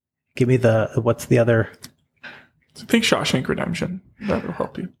 Give me what's the other? Think Shawshank Redemption. That will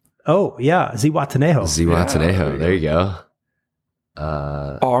help you. Oh, yeah. Zihuatanejo. Zihuatanejo. Yeah, There you go.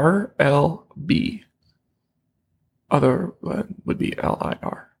 RLB. Other one would be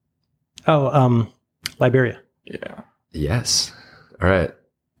LIR. Oh, Liberia. Yeah. Yes. All right.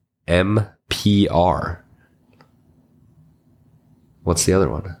 MPR. What's the other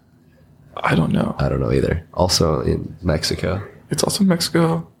one? I don't know. I don't know either. Also in Mexico. It's also in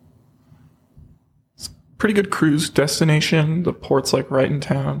Mexico. It's a pretty good cruise destination. The port's like right in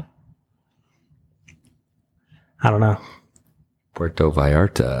town. I don't know. Puerto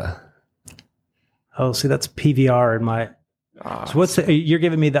Vallarta. Oh, see, that's PVR in my. So what's you're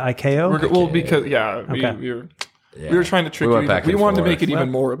giving me the ICAO? Well, because we Okay. we were trying to trick We you. went back We and wanted to forth. make it even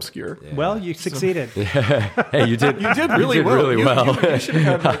more obscure. Well, you succeeded. Hey, you did. You did really well. Really well. You should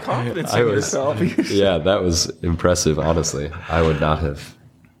have had more confidence in yourself. Yeah, that was impressive. Honestly, I would not have.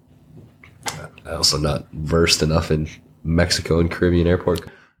 I also not versed enough in Mexico and Caribbean airport.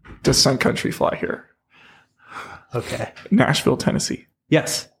 Does Sun Country fly here? Okay. Nashville, Tennessee.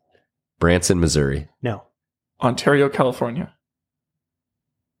 Yes. Branson, Missouri. No. Ontario, California.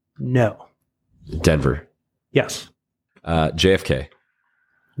 No. Denver. Yes. JFK.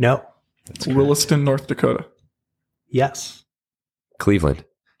 No. Williston, North Dakota. Yes. Cleveland.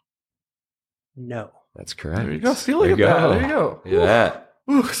 No. That's correct. There you go. See, look There at you that. go. There you go. Look at that.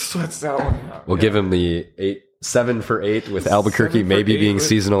 Ooh, sweats that one out. We'll give him the 7 for 8 with Albuquerque 7 for maybe 8 being with-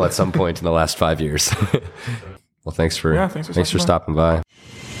 seasonal at some point in the last 5 years. Well, thanks for stopping by.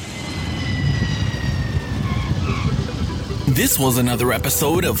 This was another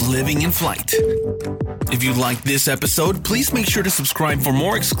episode of Living in Flight. If you liked this episode, please make sure to subscribe for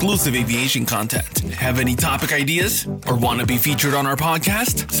more exclusive aviation content. Have any topic ideas or want to be featured on our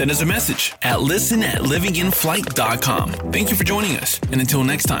podcast? Send us a message at listen@livinginflight.com. Thank you for joining us. And until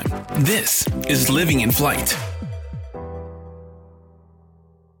next time, this is Living in Flight.